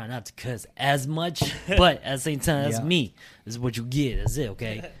 I'm trying not to cuss as much, but at the same time, that's me. This is what you get. That's it.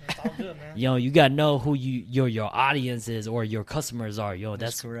 Okay. That's all good, man. You gotta know who your audience is or your customers are.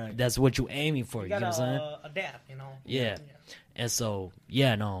 That's correct. That's what you aiming for. You know what I'm saying? Adapt. Yeah. And so,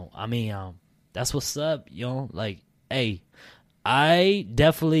 that's what's up, like, hey, I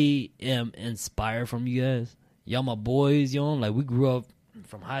definitely am inspired from you guys. Y'all my boys, like, we grew up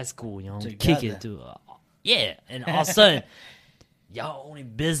from high school, kick it to, and all of a sudden, y'all owning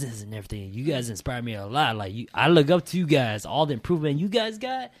business and everything. You guys inspire me a lot. Like, I look up to you guys, all the improvement you guys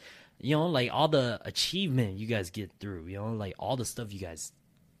got, like, all the achievement you guys get through, like, all the stuff you guys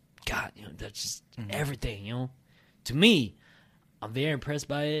got, that's just everything, To me, I'm very impressed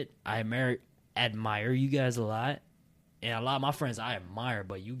by it. I admire you guys a lot. And a lot of my friends I admire,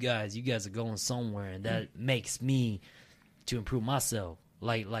 but you guys are going somewhere, and that makes me to improve myself.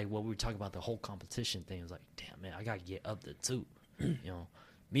 Like what we were talking about, the whole competition thing. It's like, damn, man, I got to get up there too.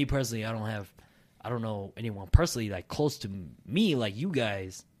 Me personally, I don't know anyone personally like close to me like you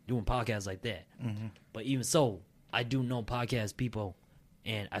guys doing podcasts like that. But even so, I do know podcast people,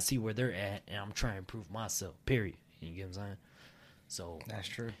 and I see where they're at, and I'm trying to improve myself, period. You get what I'm saying? So that's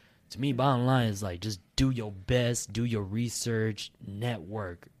true. To me, bottom line is like just do your best, do your research,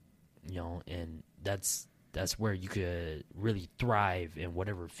 network, and that's where you could really thrive in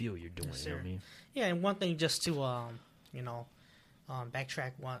whatever field you're doing. Yes, you know what I mean? Yeah, and one thing just to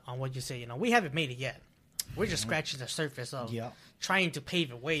backtrack on what you say, we haven't made it yet. We're just scratching the surface of trying to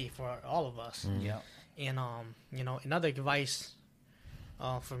pave a way for all of us. And another advice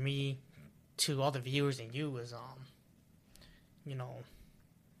for me to all the viewers and you is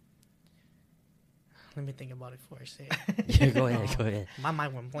let me think about it before I say it. Yeah, go ahead. My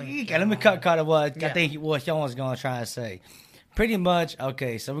mind went blank. Okay, let me cut what I think what Sean was gonna try to say. Pretty much,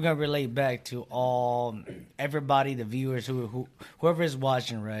 okay. So we're gonna relate back to everybody, the viewers, whoever is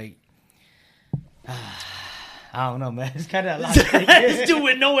watching, right? I don't know, man. It's kind of a lot. It's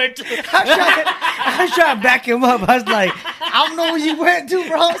doing nowhere. I was trying to back him up. I was like, I don't know where you went to,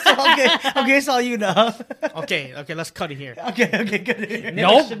 bro. So okay, it's all you know. Okay, let's cut it here. Okay, good.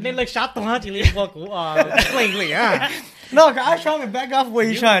 Nope. 你like shot the hunt, you leave walk plainly, huh? No, I was trying to back off where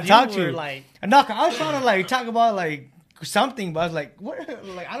you're trying to talk to. Like, no, I was trying to like talk about like something, but I was like, what?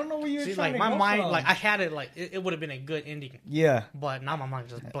 Like, I don't know where you were trying to my go mind, from. like I had it, like it would have been a good ending. Yeah, but now my mind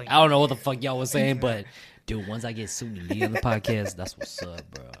just blank. I don't know what the fuck y'all was saying, but dude, once I get Suni Lee on the podcast, that's what's up,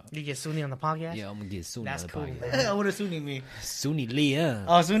 bro. You get Suni on the podcast? Yeah, I'm gonna get Suni that's on the cool, podcast. Man. What does Suni mean? Suni Lee,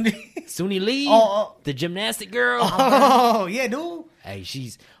 Oh, Suni. Suni Lee, the gymnastic girl. Oh, yeah, dude. Hey,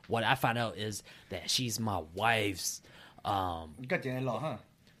 what I found out is that she's my wife's. You got your in-law, huh?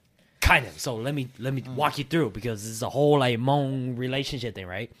 Kind of. So let me walk you through because this is a whole like Hmong relationship thing,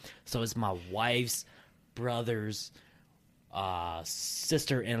 right? So it's my wife's brother's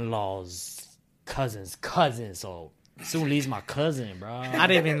sister-in-law's cousin. So Suni Lee's my cousin, bro. I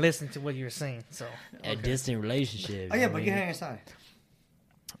didn't even listen to what you were saying. So a distant relationship. Oh yeah, but get her inside.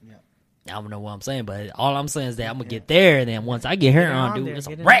 Yeah. I don't know what I'm saying, but all I'm saying is that I'm gonna get there, and then once I get her on, dude, it's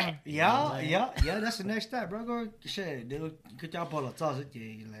a wrap. Yeah. That's the next step, bro. Go shit, dude. Good job, Paul. And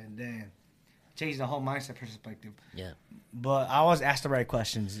then change the whole mindset perspective. Yeah. But I always ask the right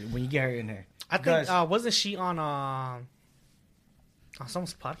questions when you get her in there. I think wasn't she on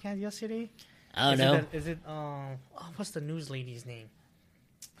someone's podcast yesterday? I don't know. Is it what's the news lady's name?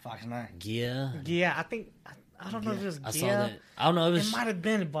 Fox 9. Yeah, I think. I don't know if it was Gia. I saw that. I don't know. It might have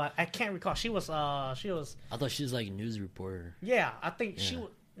been, but I can't recall. She was. I thought she was like a news reporter. Yeah, I think she was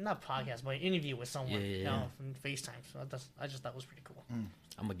not podcast, but an interview with someone. From FaceTime. So I just thought it was pretty cool. I'm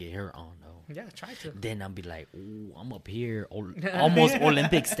gonna get her on though. Yeah, try to. Then I'll be like, ooh, I'm up here, almost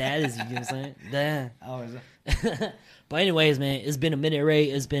Olympic status. You know what I'm saying? Damn. Oh, is it? But anyways, man, it's been a minute, Ray.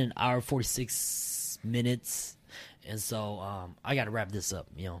 It's been an hour 46 minutes. And so I got to wrap this up,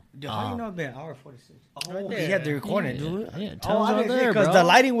 Dude, how you know it's been an hour 46? Oh, right you there. had to record it, Yeah, dude. yeah, Oh, I right didn't see there, because bro. the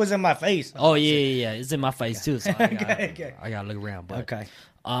lighting was in my face. Oh yeah. It's in my face too, so I got Okay. to look around. But Okay.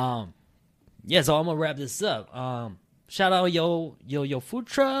 yeah. So I'm gonna wrap this up. Shout out yo food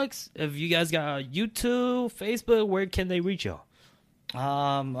trucks. If you guys got YouTube, Facebook, where can they reach y'all?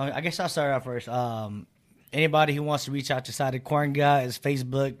 I guess I'll start out first. Anybody who wants to reach out to Side of Corn Guy is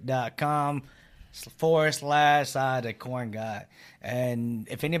facebook.com/Side of Corn Guy. And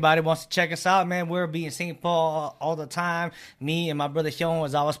if anybody wants to check us out, man, we'll be in St. Paul all the time. Me and my brother Sean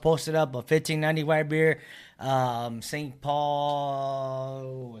was always posted up a 1590 white beer. St.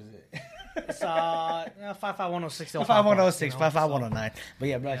 Paul, what was it? It's 55106. 55106, 55109. But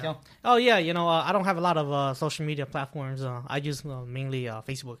yeah, brother Sean. Oh yeah, I don't have a lot of social media platforms. I use mainly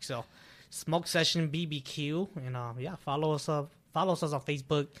Facebook. So, Smoke Session BBQ, and follow us on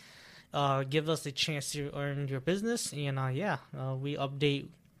Facebook. Give us a chance to earn your business, and we update,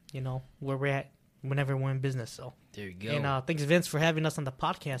 where we're at whenever we're in business. So there you go. And thanks Vince for having us on the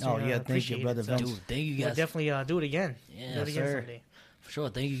podcast. Oh yeah, thank you, brother Vince. Dude, thank you guys. We'll definitely do it again. Yeah, do it again sir. someday. For sure.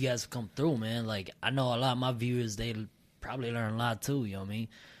 Thank you guys for coming through, man. Like, I know a lot of my viewers, they probably learn a lot too, you know what I mean?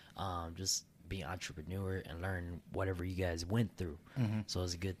 Just being an entrepreneur and learn whatever you guys went through. So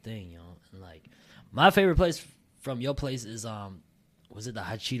it's a good thing, And like, my favorite place from your place is, was it the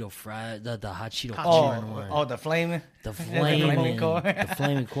hot Cheeto fried, the hot Cheeto corn one? Oh, the flaming? The flaming corn. The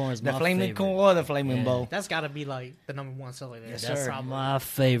flaming corn is The my flaming favorite. corn or the flaming bowl? That's got to be like the number one seller there. Yes, That's sir. my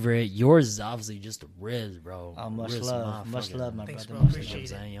favorite. Yours is obviously just the ribs, bro. Oh, much Ribs, love. Much fucking- love, my Thanks, brother. bro. Much Appreciate love. it.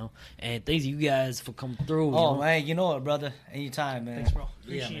 saying, And thanks you guys for coming through. Oh, man, you know what, brother? Anytime, man. Thanks, bro.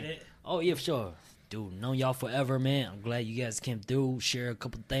 Yeah, Appreciate man. it. Oh yeah, for sure. Dude, known y'all forever, man. I'm glad you guys came through, share a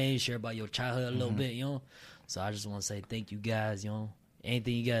couple things, share about your childhood a little bit, So I just want to say thank you guys,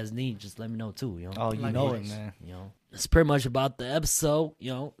 Anything you guys need, just let me know too, Oh, you know it, man. That's pretty much about the episode,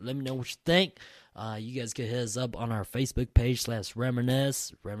 Let me know what you think. You guys can hit us up on our Facebook page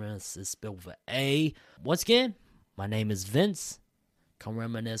 /Reminisce. Reminisce is spelled with A. Once again, my name is Vince. Come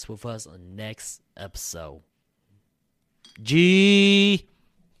reminisce with us on the next episode. G.